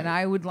wine, and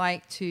I would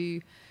like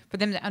for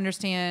them to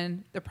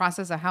understand the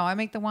process of how I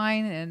make the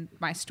wine and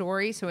my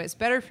story. So it's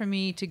better for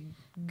me to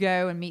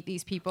go and meet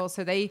these people.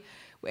 So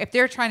if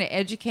they're trying to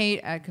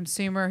educate a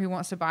consumer who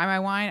wants to buy my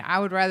wine, I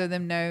would rather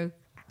them know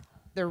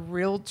the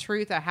real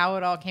truth of how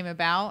it all came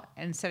about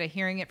instead of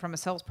hearing it from a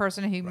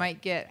salesperson who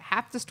might get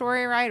half the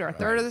story right or a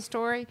third of the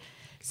story.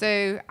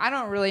 So I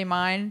don't really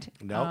mind.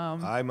 No,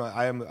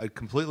 I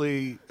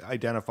completely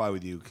identify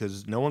with you,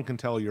 because no one can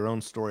tell your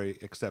own story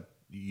except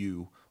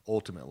you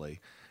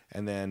ultimately.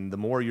 And then the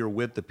more you're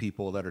with the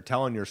people that are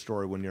telling your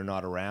story when you're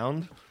not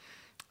around,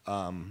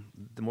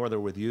 the more they're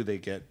with you, they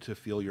get to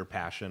feel your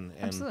passion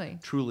and Absolutely.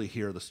 truly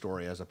hear the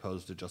story, as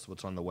opposed to just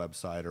what's on the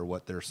website or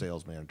what their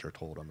sales manager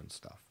told them and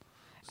stuff.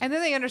 And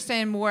then they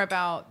understand more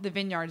about the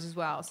vineyards as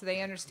well. So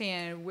they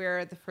understand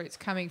where the fruit's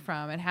coming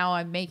from and how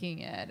I'm making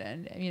it.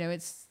 And,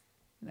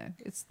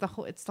 it's the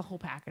whole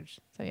package.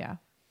 So, yeah.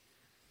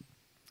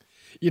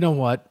 You know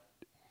what?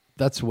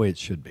 That's the way it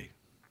should be.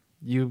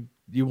 You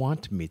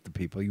want to meet the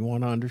people. You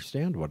want to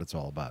understand what it's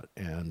all about.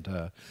 And,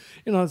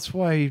 that's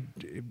why,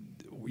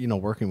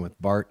 working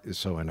with Bart is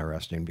so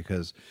interesting,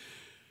 because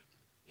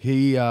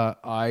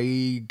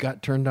I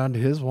got turned on to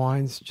his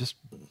wines just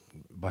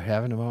by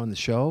having him on the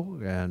show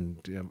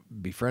and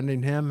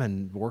befriending him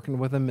and working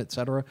with him,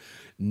 etc.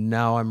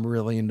 Now I'm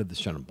really into the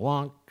Chenin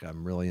Blanc.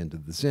 I'm really into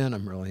the Zin.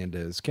 I'm really into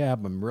his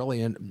Cab. I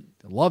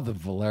love the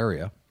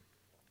Valeria,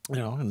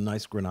 a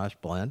nice Grenache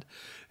blend.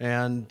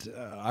 And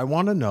I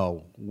want to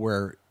know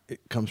where it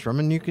comes from,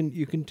 and you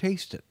can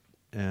taste it.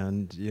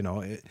 And,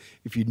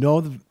 if you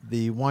know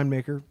the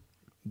winemaker,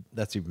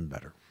 that's even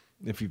better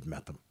if you've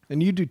met them.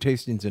 And you do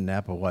tastings in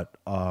Napa,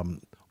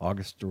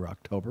 August or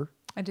October?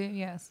 I do,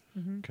 yes.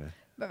 Mm-hmm. Okay.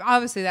 But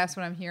obviously, that's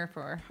what I'm here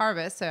for,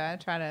 harvest. So I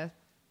try to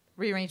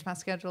rearrange my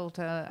schedule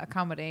to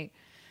accommodate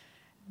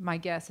my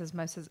guests as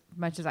much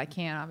as I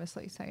can,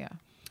 obviously. So, yeah.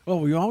 Well,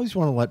 we always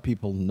want to let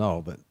people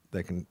know that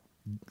they can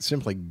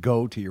simply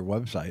go to your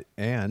website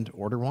and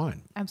order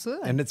wine.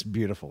 Absolutely. And it's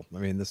beautiful. I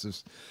mean,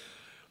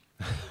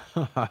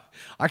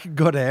 I could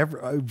go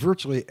to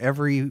virtually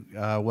every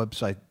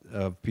website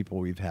of people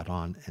we've had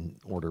on and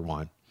order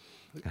wine.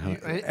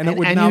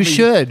 And you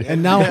should.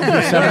 And now it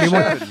would be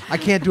 71. I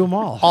can't do them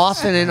all.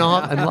 Often and a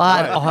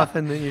lot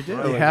often than you do.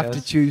 You have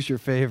to choose your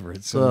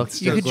favorites.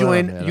 Look, you could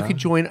join. You could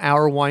join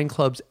our wine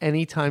clubs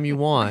anytime you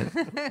want.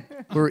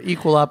 We're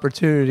equal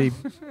opportunity.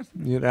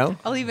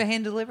 I'll even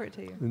hand deliver it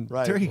to you.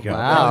 Right. There you go.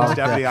 Wow.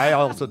 Stephanie, I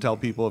also tell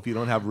people if you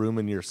don't have room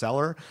in your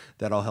cellar,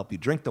 that I'll help you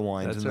drink the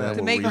wines. That's and right. then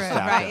To we'll make room,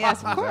 restock right? it.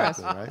 Yes, of course.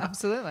 Exactly, right?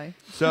 Absolutely.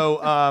 So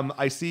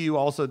I see you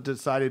also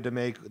decided to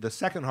make the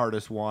second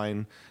hardest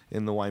wine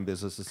in the wine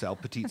business to sell,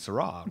 Petite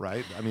Syrah,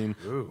 right? I mean,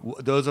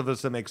 those of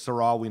us that make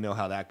Syrah, we know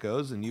how that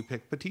goes, and you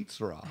picked Petite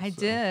Syrah. I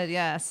did,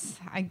 yes.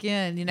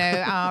 Again,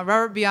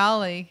 Robert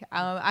Bialy,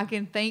 I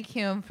can thank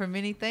him for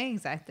many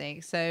things, I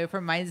think. So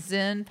for my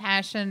Zen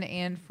passion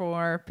and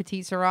for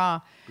Petite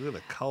Syrah. Look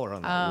at the color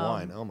on that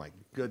wine. Oh, my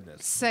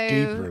goodness. So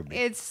Deep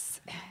ruby.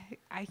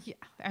 I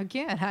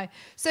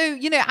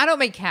don't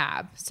make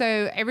cab.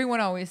 So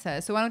everyone always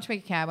says, so why don't you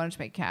make a cab? Why don't you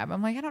make a cab?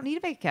 I'm like, I don't need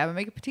to make a cab. I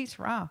make a Petite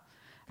Syrah.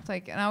 It's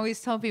like, and I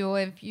always tell people,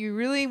 if you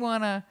really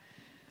if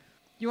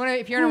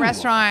you're in a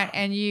restaurant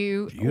and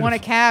you want a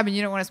cab and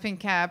you don't want to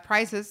spend cab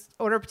prices,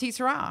 order a Petite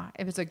Syrah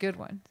if it's a good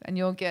one, and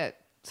you'll get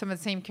some of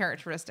the same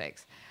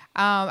characteristics.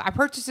 I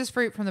purchased this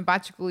fruit from the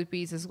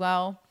Bacigalupis as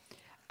well,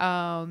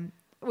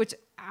 which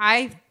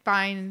I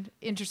find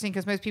interesting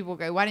because most people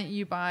go, why didn't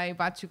you buy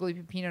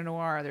Bacigalupi Pinot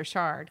Noir or their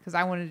Chard? Because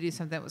I wanted to do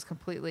something that was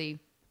completely,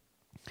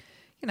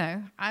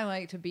 I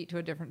like to beat to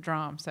a different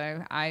drum.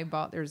 So I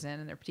bought their Zen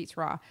and their Petite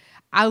Syrah.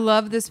 I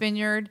love this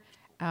vineyard.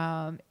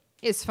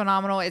 It's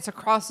phenomenal. It's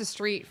across the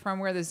street from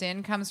where the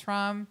Zen comes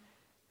from.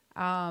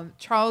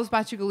 Charles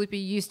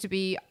Bacigalupi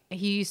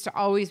used to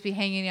always be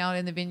hanging out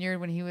in the vineyard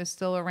when he was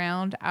still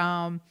around.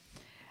 I'm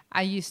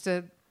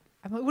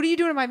like, what are you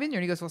doing in my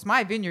vineyard? He goes, well, it's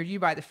my vineyard. You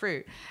buy the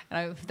fruit.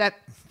 And that's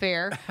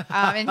fair.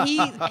 And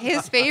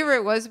his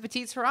favorite was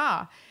Petite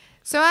Syrah.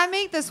 So I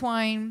make this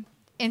wine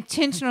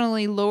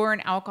intentionally lower in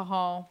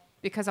alcohol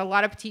because a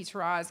lot of Petite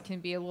Syrahs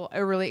can be a little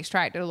overly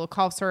extracted, a little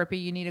cough syrupy.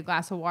 You need a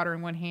glass of water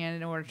in one hand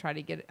in order to try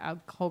to get a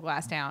whole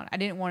glass down. I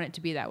didn't want it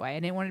to be that way. I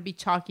didn't want it to be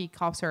chalky,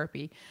 cough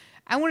syrupy.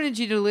 I wanted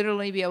you to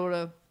literally be able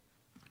to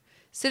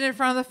sit in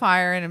front of the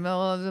fire in the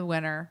middle of the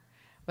winter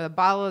with a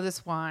bottle of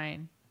this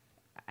wine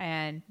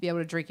and be able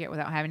to drink it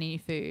without having any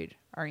food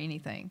or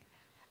anything.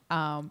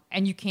 And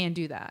you can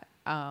do that.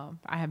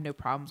 I have no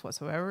problems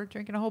whatsoever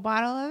drinking a whole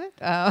bottle of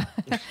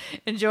it,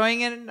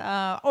 enjoying it.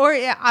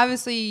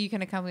 Obviously you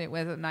can accompany it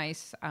with a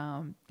nice,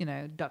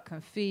 duck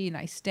confit,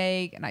 nice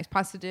steak, a nice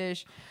pasta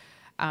dish.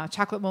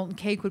 Chocolate molten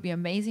cake would be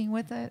amazing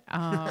with it.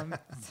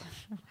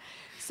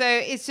 So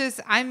it's just,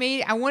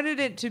 I wanted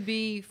it to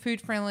be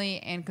food friendly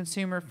and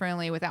consumer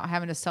friendly without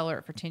having to sell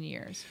it for 10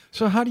 years.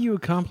 So how do you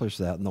accomplish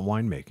that in the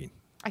winemaking?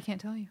 I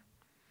can't tell you.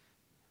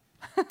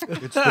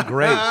 It's the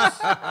grapes.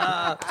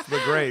 It's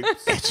the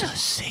grapes. It's a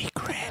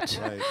secret.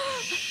 Right.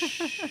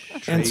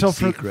 And so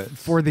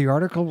for the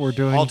article we're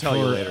doing I'll tell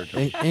you for later, Joe.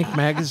 Inc.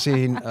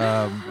 Magazine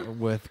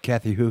with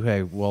Kathy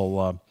Huhe,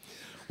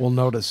 we'll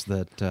notice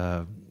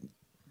that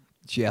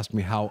she asked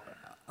me how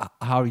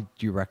do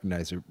you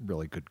recognize a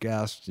really good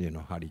guest?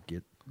 How do you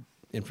get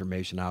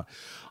information out?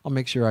 I'll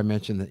make sure I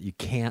mention that you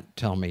can't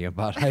tell me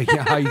about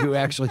how you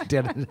actually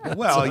did it.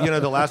 Well,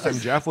 the last time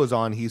Jeff was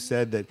on, he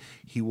said that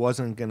he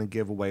wasn't going to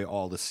give away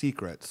all the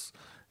secrets.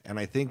 And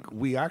I think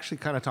we actually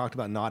kind of talked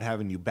about not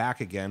having you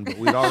back again, but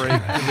we'd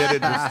already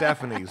committed to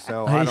Stephanie,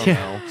 so I don't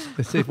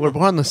know. We're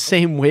on the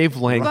same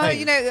wavelength.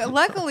 Well,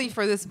 luckily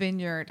for this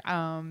vineyard,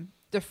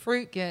 the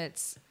fruit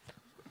gets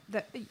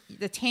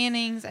the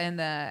tannings and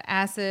the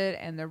acid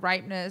and the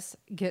ripeness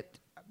get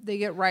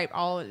ripe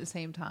all at the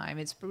same time.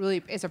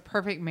 It's a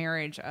perfect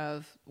marriage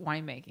of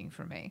winemaking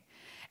for me.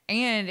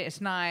 And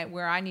it's not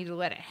where I need to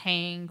let it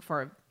hang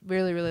for a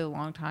really, really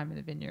long time in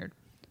the vineyard.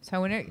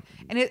 So when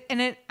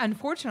it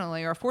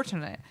unfortunately or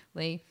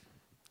fortunately,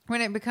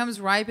 when it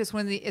becomes ripe, it's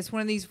one of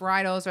these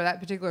varietals or that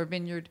particular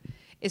vineyard.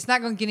 It's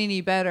not going to get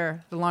any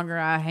better the longer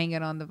I hang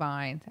it on the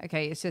vine.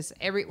 Okay, it's just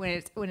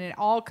when it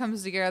all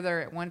comes together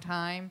at one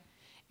time,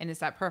 and it's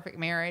that perfect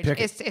marriage.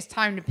 It's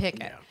time to pick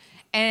it,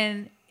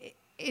 and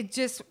it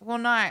just will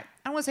not. I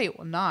don't want to say it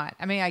will not.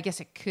 I mean, I guess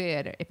it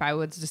could if I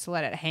would just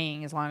let it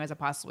hang as long as I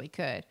possibly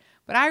could.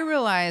 But I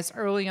realized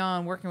early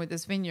on working with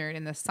this vineyard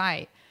and the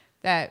site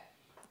that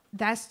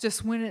that's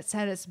just when it's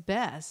at its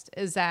best,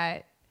 is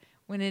that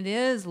when it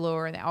is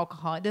lower in the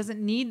alcohol, it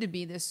doesn't need to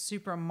be this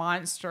super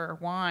monster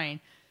wine.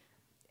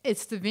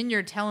 It's the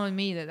vineyard telling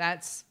me that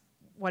that's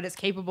what it's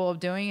capable of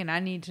doing, and I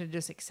need to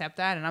just accept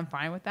that, and I'm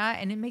fine with that.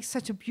 And it makes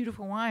such a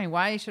beautiful wine.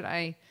 Why should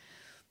I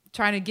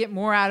try to get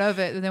more out of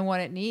it than what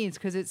it needs?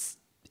 Because it's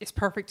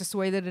perfect just the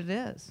way that it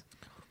is.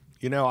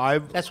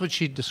 That's what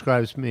she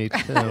describes me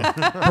too.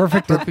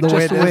 Perfect just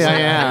the way I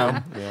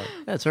am. Yeah.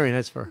 That's very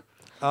nice for her.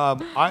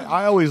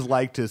 I always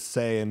like to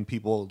say, and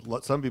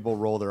some people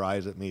roll their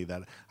eyes at me,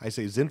 that I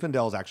say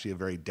Zinfandel is actually a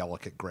very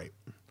delicate grape.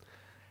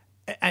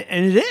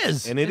 And it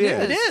is. And it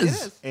is. It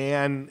is.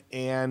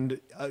 And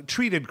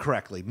treated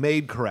correctly,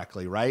 made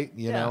correctly, right?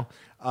 You know?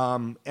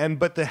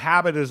 But the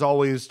habit is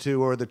always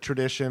to, or the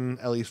tradition,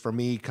 at least for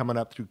me, coming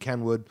up through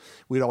Kenwood,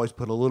 we'd always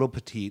put a little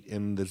petite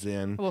in the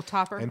Zin. A little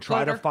topper. And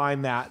try to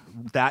find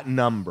that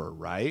number,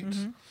 right?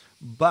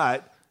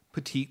 But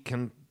petite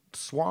can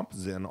swamp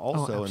Zin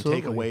also and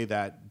take away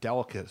that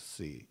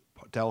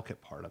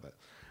delicate part of it.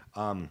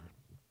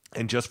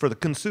 And just for the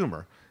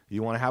consumer,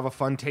 you want to have a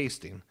fun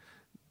tasting,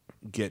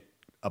 get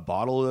a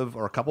bottle of,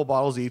 or a couple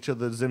bottles each of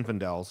the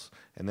Zinfandels,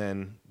 and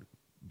then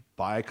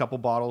buy a couple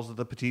bottles of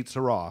the Petite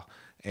Syrah,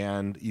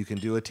 and you can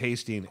do a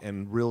tasting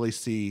and really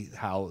see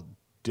how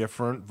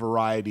different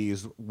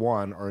varieties,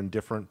 are in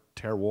different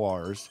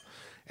terroirs.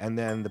 And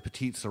then the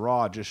Petite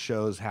Syrah just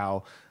shows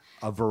how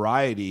a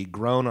variety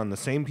grown on the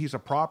same piece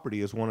of property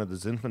as one of the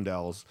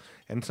Zinfandels.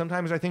 And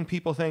sometimes I think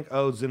people think,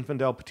 oh,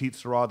 Zinfandel, Petite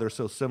Syrah, they're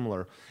so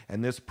similar.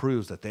 And this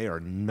proves that they are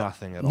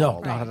nothing at all. No,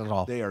 not at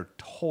all. They are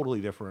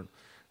totally different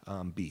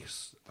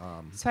beasts.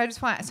 So I want to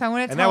tell.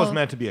 And that was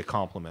meant to be a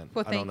compliment.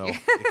 Well, I don't know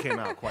thank if it came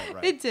out quite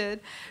right. It did.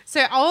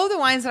 So all of the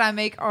wines that I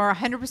make are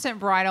 100%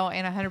 varietal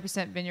and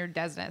 100% vineyard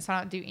designate. So I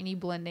don't do any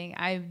blending.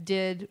 I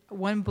did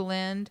one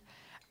blend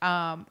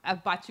of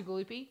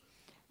Bacigalupi.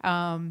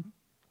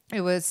 It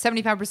was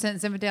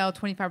 75% Zinfandel,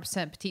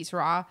 25% Petite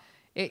Syrah.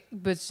 It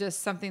was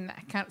just something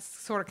that kind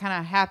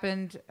of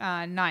happened,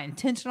 not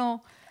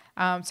intentional.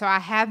 So I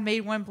have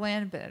made one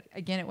blend, but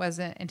again, it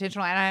wasn't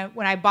intentional. And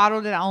when I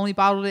bottled it, I only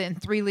bottled it in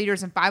 3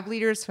 liters and 5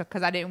 liters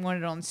because I didn't want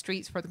it on the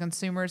streets for the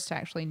consumers to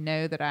actually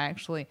know that I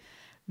actually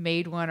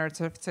made one, or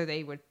so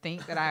they would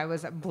think that I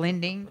was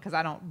blending, because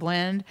I don't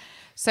blend.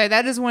 So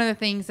that is one of the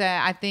things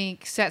that I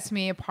think sets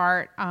me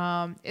apart,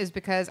 is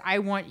because I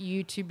want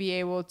you to be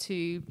able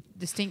to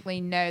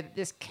distinctly know that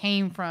this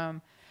came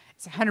from,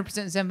 it's 100%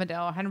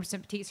 Zinfandel,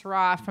 100% Petite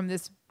Syrah from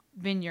this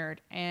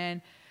vineyard.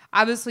 And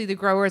obviously the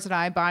growers that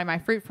I buy my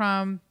fruit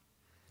from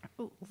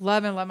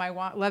love me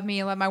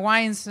and love my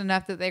wines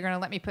enough that they're going to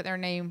let me put their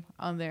name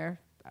on their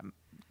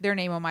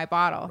name on my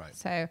bottle. Right.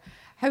 So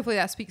hopefully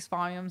that speaks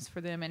volumes for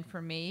them and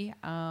for me.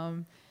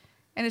 And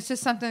it's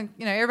just something,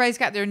 everybody's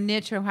got their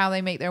niche of how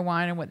they make their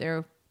wine and what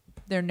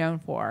they're known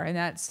for. And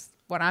that's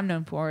what I'm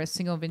known for, is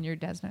single vineyard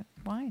designate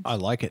wines. I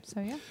like it. So,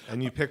 yeah.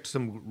 And you picked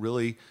some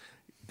really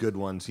good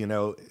ones.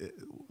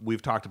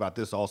 We've talked about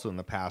this also in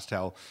the past,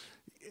 how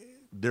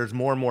there's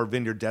more and more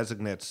vineyard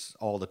designates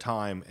all the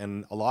time,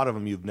 and a lot of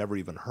them you've never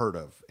even heard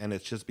of. And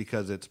it's just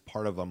because it's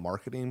part of a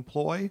marketing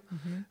ploy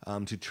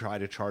to try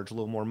to charge a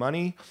little more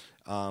money.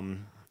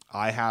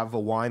 I have a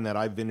wine that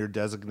I vineyard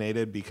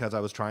designated because I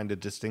was trying to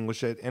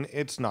distinguish it, and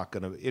it's not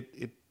going to,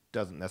 it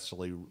doesn't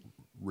necessarily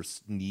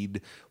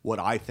need what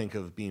I think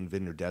of being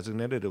vineyard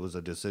designated. It was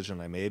a decision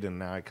I made, and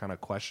now I kind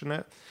of question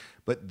it.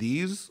 But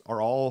these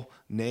are all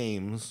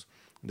names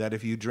that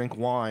if you drink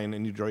wine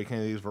and you drink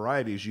any of these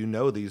varieties, you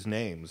know these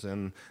names.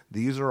 And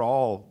these are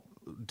all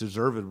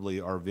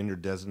deservedly our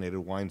vineyard designated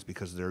wines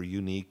because they're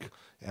unique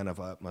and of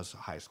utmost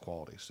highest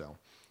quality. So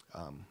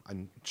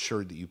I'm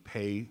sure that you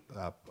pay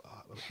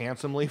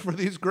handsomely for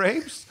these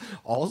grapes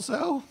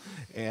also,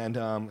 and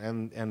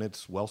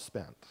it's well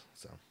spent.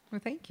 So.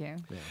 Well, thank you.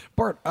 Yeah.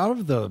 Bart, out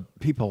of the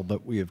people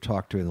that we have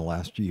talked to in the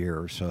last year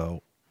or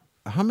so,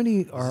 how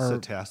many are This is a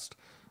test.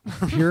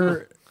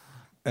 pure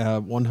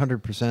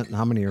 100%, and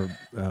how many are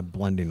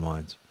blending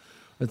wines?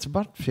 It's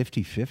about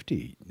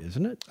 50-50,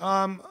 isn't it?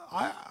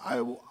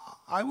 I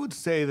would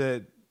say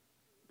that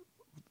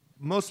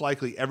most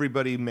likely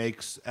everybody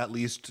makes at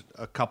least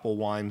a couple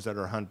wines that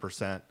are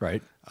 100%.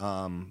 Right.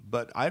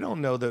 But I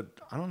don't know.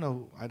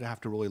 I'd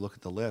have to really look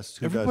at the list.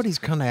 Who Everybody's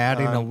does? kind of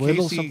adding a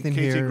little Casey, something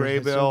Casey here.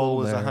 Graybill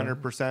was there.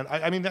 100%.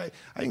 I mean, I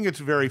think it's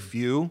very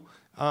few.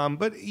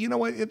 But you know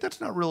what? That's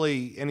not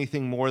really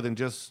anything more than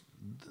just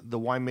the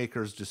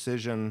winemaker's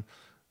decision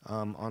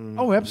on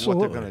Oh,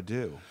 absolutely. what they're going to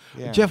do.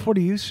 Yeah. Jeff, what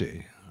do you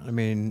see? I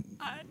mean,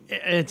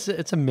 It's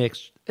a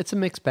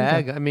mixed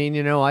bag. I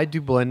mean, I do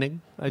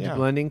blending. I do Yeah.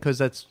 blending because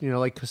that's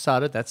like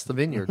Casada. That's the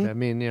vineyard. I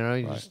mean,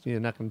 you're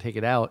not going to take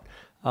it out.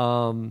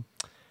 Certain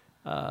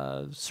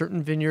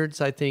vineyards,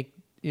 I think,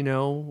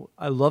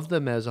 I love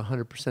them as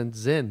 100%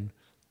 Zin.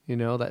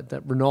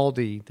 That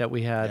Rinaldi that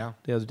we had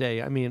the other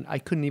day. I mean, I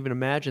couldn't even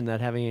imagine that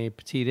having a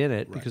petite in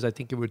it because I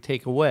think it would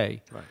take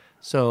away. Right.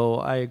 So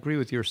I agree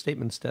with your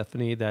statement,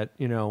 Stephanie, that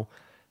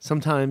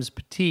sometimes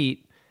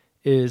petite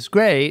is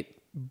great,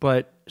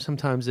 but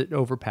sometimes it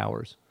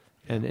overpowers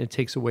and it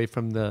takes away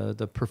from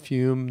the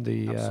perfume,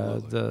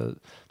 the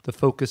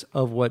focus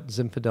of what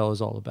Zinfandel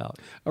is all about.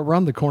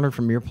 around the corner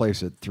from your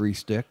place at Three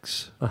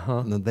Sticks, Uh-huh.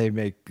 and they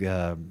make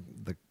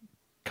the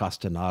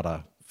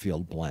Castaneda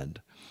field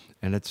blend,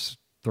 and it's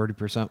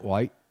 30%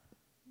 white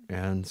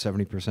and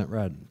 70%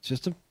 red. It's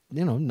just a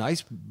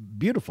nice,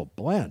 beautiful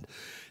blend.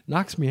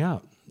 Knocks me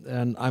out,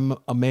 and I'm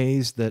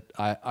amazed that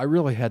I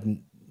really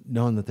hadn't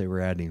known that they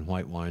were adding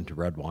white wine to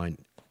red wine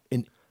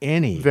in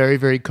any Very,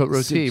 very Côte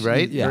Rôtie,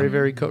 right? Yeah. Very,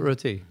 very Côte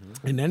Rôtie.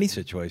 in any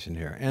situation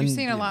here. And You're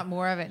seeing a lot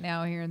more of it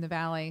now here in the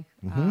Valley.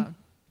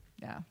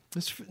 Yeah.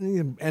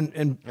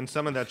 And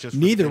some of that's just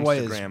neither for way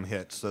is Instagram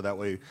hits, so that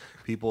way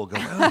people go,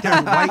 oh,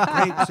 there's white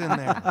grapes in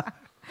there.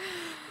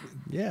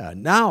 yeah.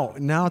 Now it's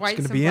Whites going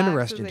to and be blacks,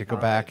 interesting as to they go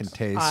call back it. and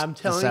taste I'm the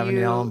telling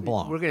Sauvignon you,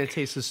 Blanc. we're going to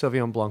taste the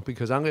Sauvignon Blanc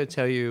because I'm going to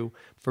tell you,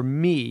 for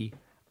me,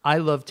 I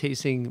love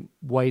tasting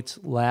whites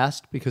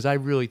last because I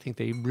really think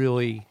they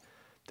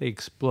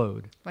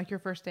explode. Like your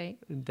first date.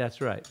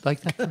 That's right.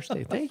 Like that first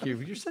date. Thank you.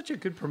 You're such a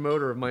good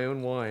promoter of my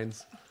own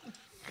wines.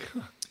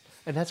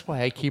 And that's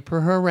why I keep her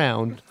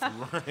around.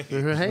 Right?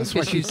 That's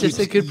why Because she she's just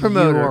a keeps good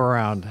promoter. you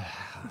around.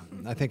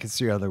 I think it's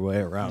the other way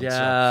around. Yeah.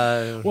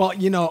 So.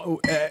 Well,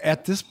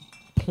 at this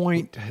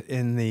point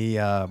in the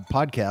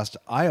podcast,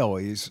 I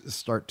always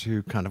start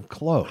to kind of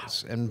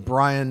close. And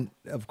Brian,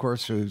 of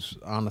course, who's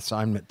on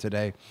assignment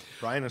today.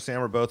 Brian and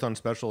Sam are both on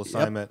special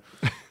assignment.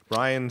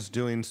 Brian's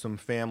doing some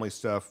family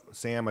stuff.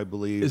 Sam, I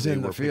believe, Is they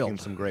in the were field.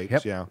 picking some grapes.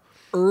 Yep. Yeah.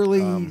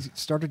 Early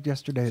started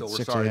yesterday So at we're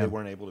 6 sorry they a.m.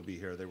 weren't able to be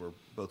here. They were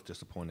both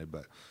disappointed,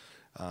 but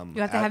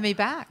You have to have me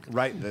back.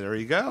 right there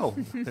you go.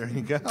 There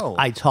you go.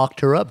 I talked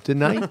her up,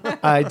 didn't I?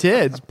 I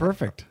did.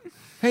 Perfect.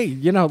 Hey,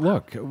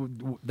 look,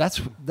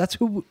 that's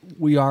who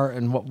we are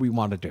and what we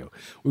want to do.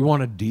 We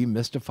want to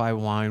demystify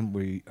wine.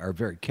 We are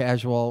very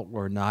casual.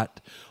 We're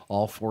not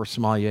all four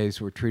sommeliers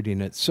who are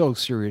treating it so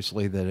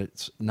seriously that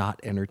it's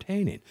not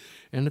entertaining.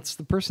 And it's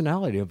the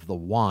personality of the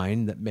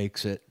wine that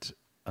makes it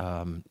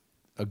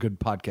a good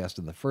podcast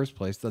in the first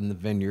place, then the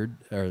vineyard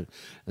and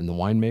the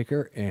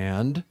winemaker,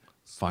 and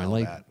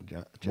finally, that,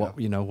 Jeff.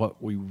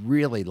 what we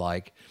really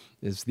like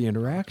is the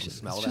interaction.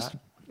 Smell it's just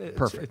that?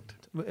 perfect.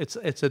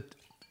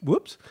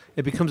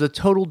 It becomes a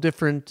total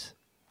different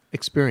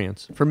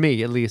experience for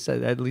me, at least.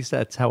 At least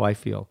that's how I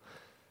feel.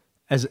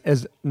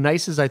 As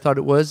nice as I thought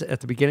it was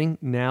at the beginning,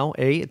 now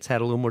it's had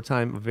a little more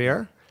time of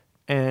air,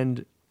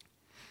 and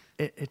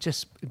it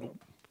just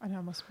I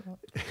almost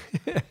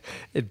forgot.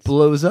 it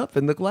blows up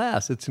in the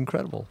glass. It's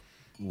incredible.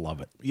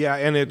 Love it. Yeah,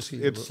 and it's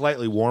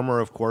slightly warmer,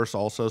 of course,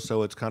 also,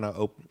 so it's kind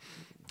of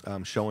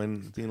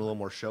showing, being a little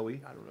more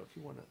showy. I don't know if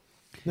you want to.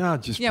 No,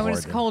 just Yeah, when pour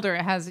it's it in. colder,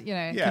 it has, it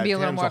can be it a little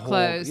tends more to hold-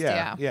 closed. Yeah,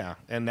 Yeah. yeah,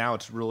 and now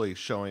it's really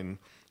showing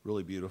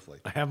really beautifully.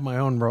 I have my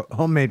own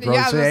homemade Yeah, I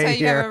was rosé gonna say you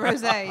here. have a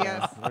rosé,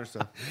 yes. There's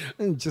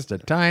a- Just a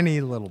tiny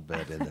little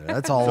bit in there.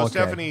 That's all So, okay.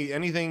 Stephanie,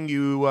 anything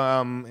you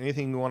want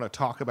to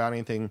talk about?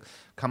 Anything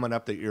coming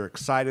up that you're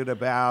excited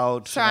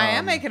about? So I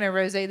am making a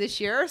rosé this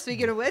year.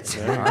 Speaking of which,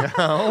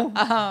 so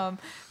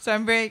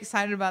I'm very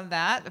excited about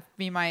that.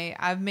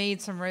 I've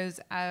made some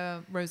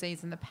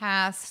rosés in the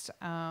past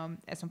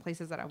at some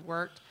places that I've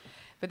worked,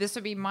 but this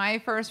would be my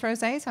first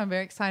rosé, so I'm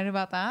very excited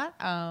about that.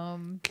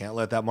 Can't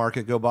let that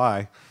market go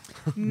by.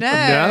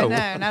 No, not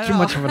at Too all.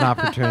 much of an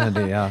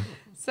opportunity, yeah.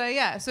 So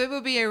it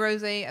will be a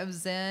rosé of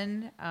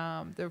Zen.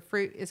 The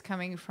fruit is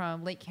coming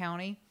from Lake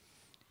County.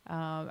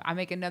 I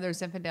make another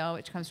Zinfandel,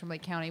 which comes from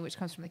Lake County, which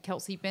comes from the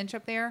Kelsey Bench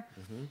up there.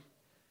 Mm-hmm.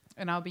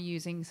 And I'll be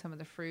using some of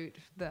the fruit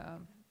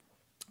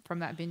from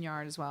that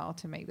vineyard as well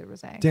to make the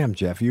rosé. Damn,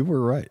 Jeff, you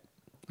were right.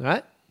 All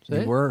right.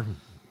 You were.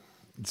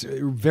 It's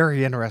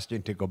very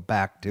interesting to go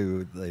back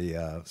to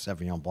the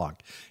Sauvignon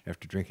Blanc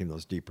after drinking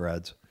those deep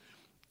reds.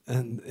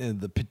 And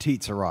the Petit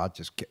Syrah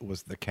just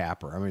was the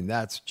capper. I mean,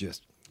 that's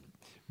just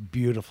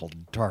beautiful,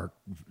 dark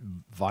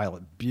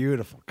violet,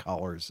 beautiful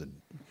colors,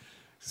 and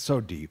so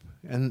deep.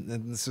 And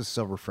this is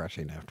so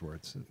refreshing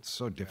afterwards. It's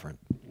so different.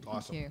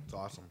 Awesome. you. It's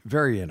awesome.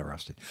 Very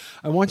interesting.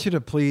 I want you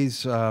to please,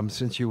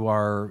 since you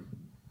are,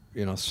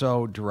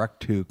 so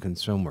direct to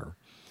consumer,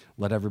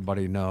 let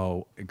everybody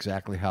know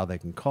exactly how they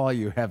can call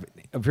you. Have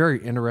a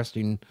very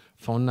interesting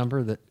phone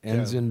number that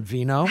ends in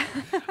Vino.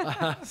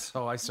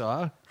 So I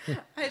saw.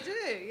 I do,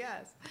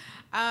 yes.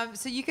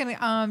 So you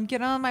can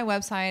get on my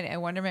website at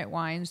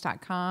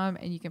wondermentwines.com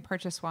and you can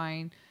purchase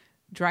wine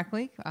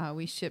directly.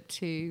 We ship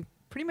to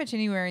pretty much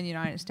anywhere in the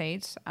United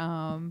States.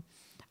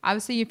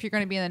 Obviously, if you're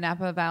going to be in the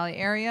Napa Valley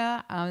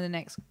area the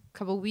next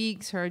couple of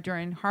weeks or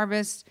during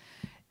harvest,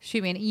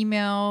 shoot me an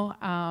email.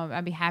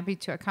 I'd be happy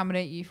to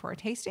accommodate you for a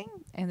tasting,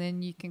 and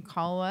then you can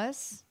call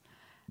us.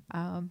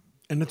 And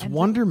it's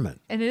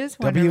Wonderment. And it is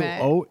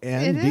Wonderment. Wonderment.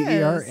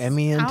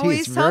 I always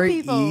It's tell very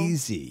people,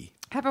 easy.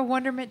 Have a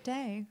Wonderment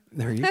day.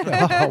 There you go.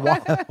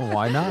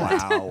 Why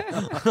not?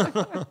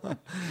 Wow.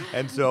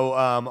 And so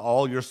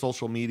all your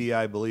social media,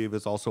 I believe,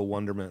 is also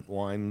Wonderment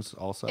Wines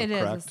also, It is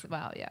correct? as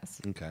well, yes.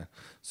 Okay.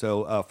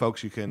 So,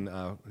 folks, you can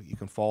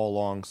follow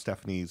along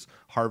Stephanie's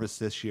harvest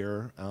this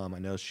year. I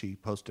know she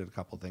posted a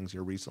couple things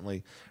here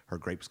recently. Her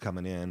grapes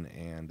coming in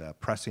and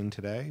pressing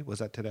today. Was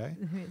that today?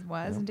 It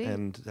was indeed.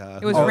 And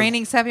It was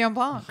raining Sauvignon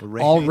Blanc.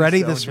 raining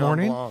Already this Sauvignon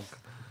morning? Blanc.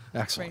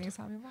 Excellent. Raining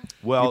Sauvignon Blanc.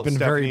 Well, You've been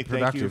Stephanie, very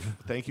productive.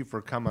 Thank you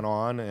for coming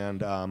on,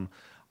 and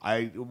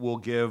I will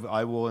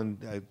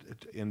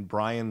in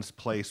Brian's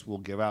place, we'll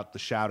give out the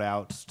shout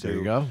outs to There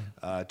you go.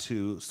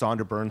 To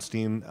Sondra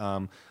Bernstein.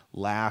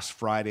 Last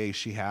Friday,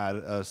 she had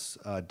us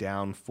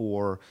down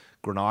for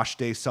Grenache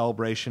Day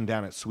celebration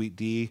down at Sweet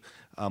D.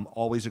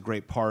 Always a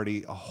great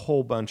party. A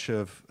whole bunch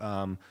of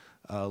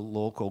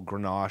local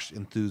Grenache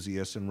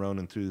enthusiasts and Rhone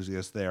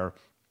enthusiasts there.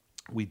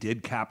 We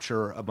did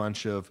capture a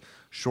bunch of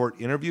short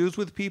interviews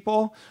with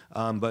people,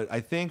 but I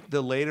think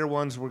the later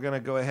ones we're going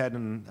to go ahead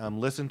and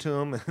listen to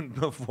them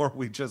before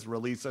we just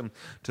release them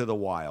to the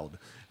wild.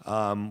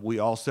 We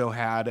also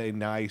had a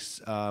nice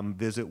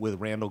visit with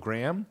Randall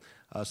Graham,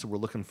 so we're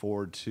looking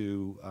forward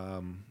to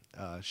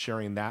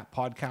sharing that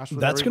podcast with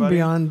That's going to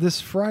be on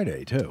this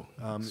Friday, too.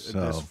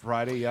 This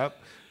Friday, yep.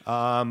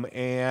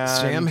 And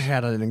Sam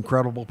had an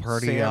incredible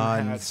party Sam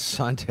on had-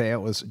 Sunday. It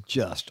was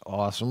just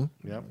awesome.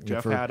 Yep.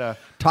 Jeff For had a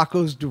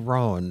tacos de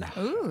Ron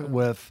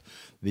with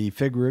the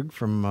fig rig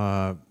from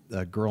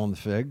Girl in the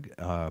Fig,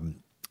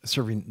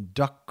 serving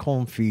duck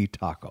confit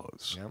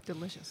tacos. Yep.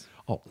 Delicious.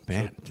 Oh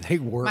man, they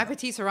were My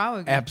petit sirah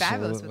would be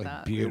fabulous with absolutely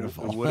that.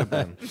 beautiful. It would have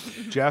been.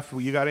 Jeff,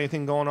 you got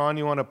anything going on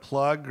you want to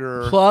plug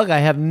or? Plug, I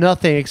have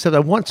nothing except I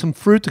want some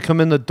fruit to come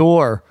in the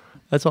door.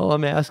 That's all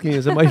I'm asking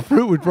is that my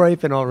fruit would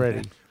ripen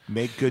already.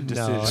 Make good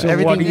decisions. So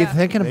Everything- what are you Yeah.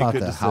 thinking Make about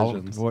good that? How?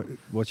 decisions.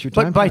 What's your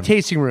time? But by frame?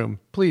 tasting room,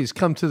 please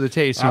come to the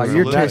tasting room.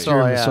 Your Absolutely. That's tasting all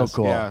room I is so ask.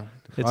 cool. Yeah.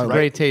 It's a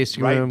great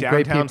tasting room, Right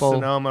great downtown people.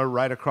 Sonoma,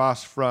 right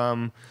across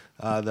from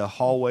the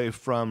hallway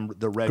from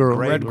the Red Girl-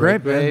 Grape. Red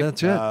Grape, man, Grape.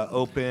 that's it.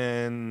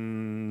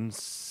 Open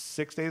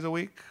 6 days a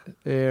week.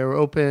 They're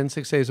open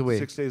 6 days a week.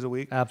 6 days a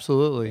week.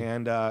 Absolutely.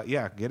 And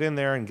yeah, get in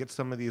there and get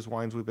some of these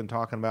wines we've been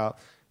talking about.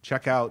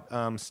 Check out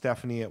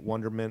Stephanie at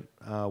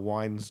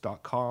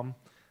wondermentwines.com.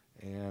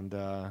 And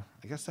I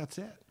guess that's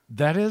it.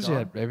 That is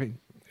it, baby.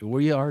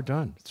 We are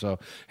done. So,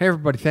 hey,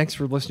 everybody, thanks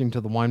for listening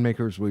to The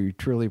Winemakers. We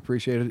truly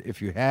appreciate it.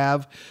 If you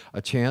have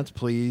a chance,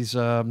 please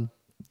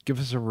give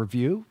us a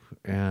review,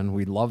 and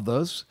we love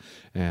those.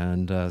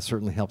 And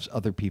certainly helps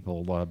other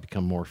people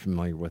become more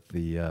familiar with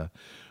the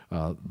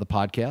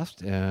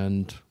podcast.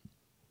 And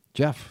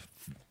Jeff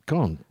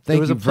Cohn,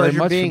 thank was you a very pleasure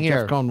much being from here.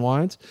 Jeff Cohn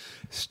Wines,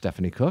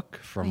 Stephanie Cook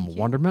from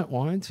Wonderment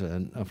Wines,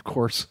 and of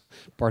course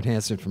Bart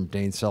Hansen from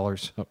Dane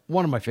Cellars,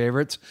 one of my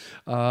favorites.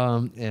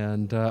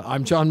 And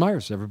I'm John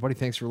Myers. Everybody,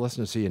 thanks for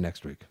listening. See you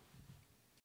next week.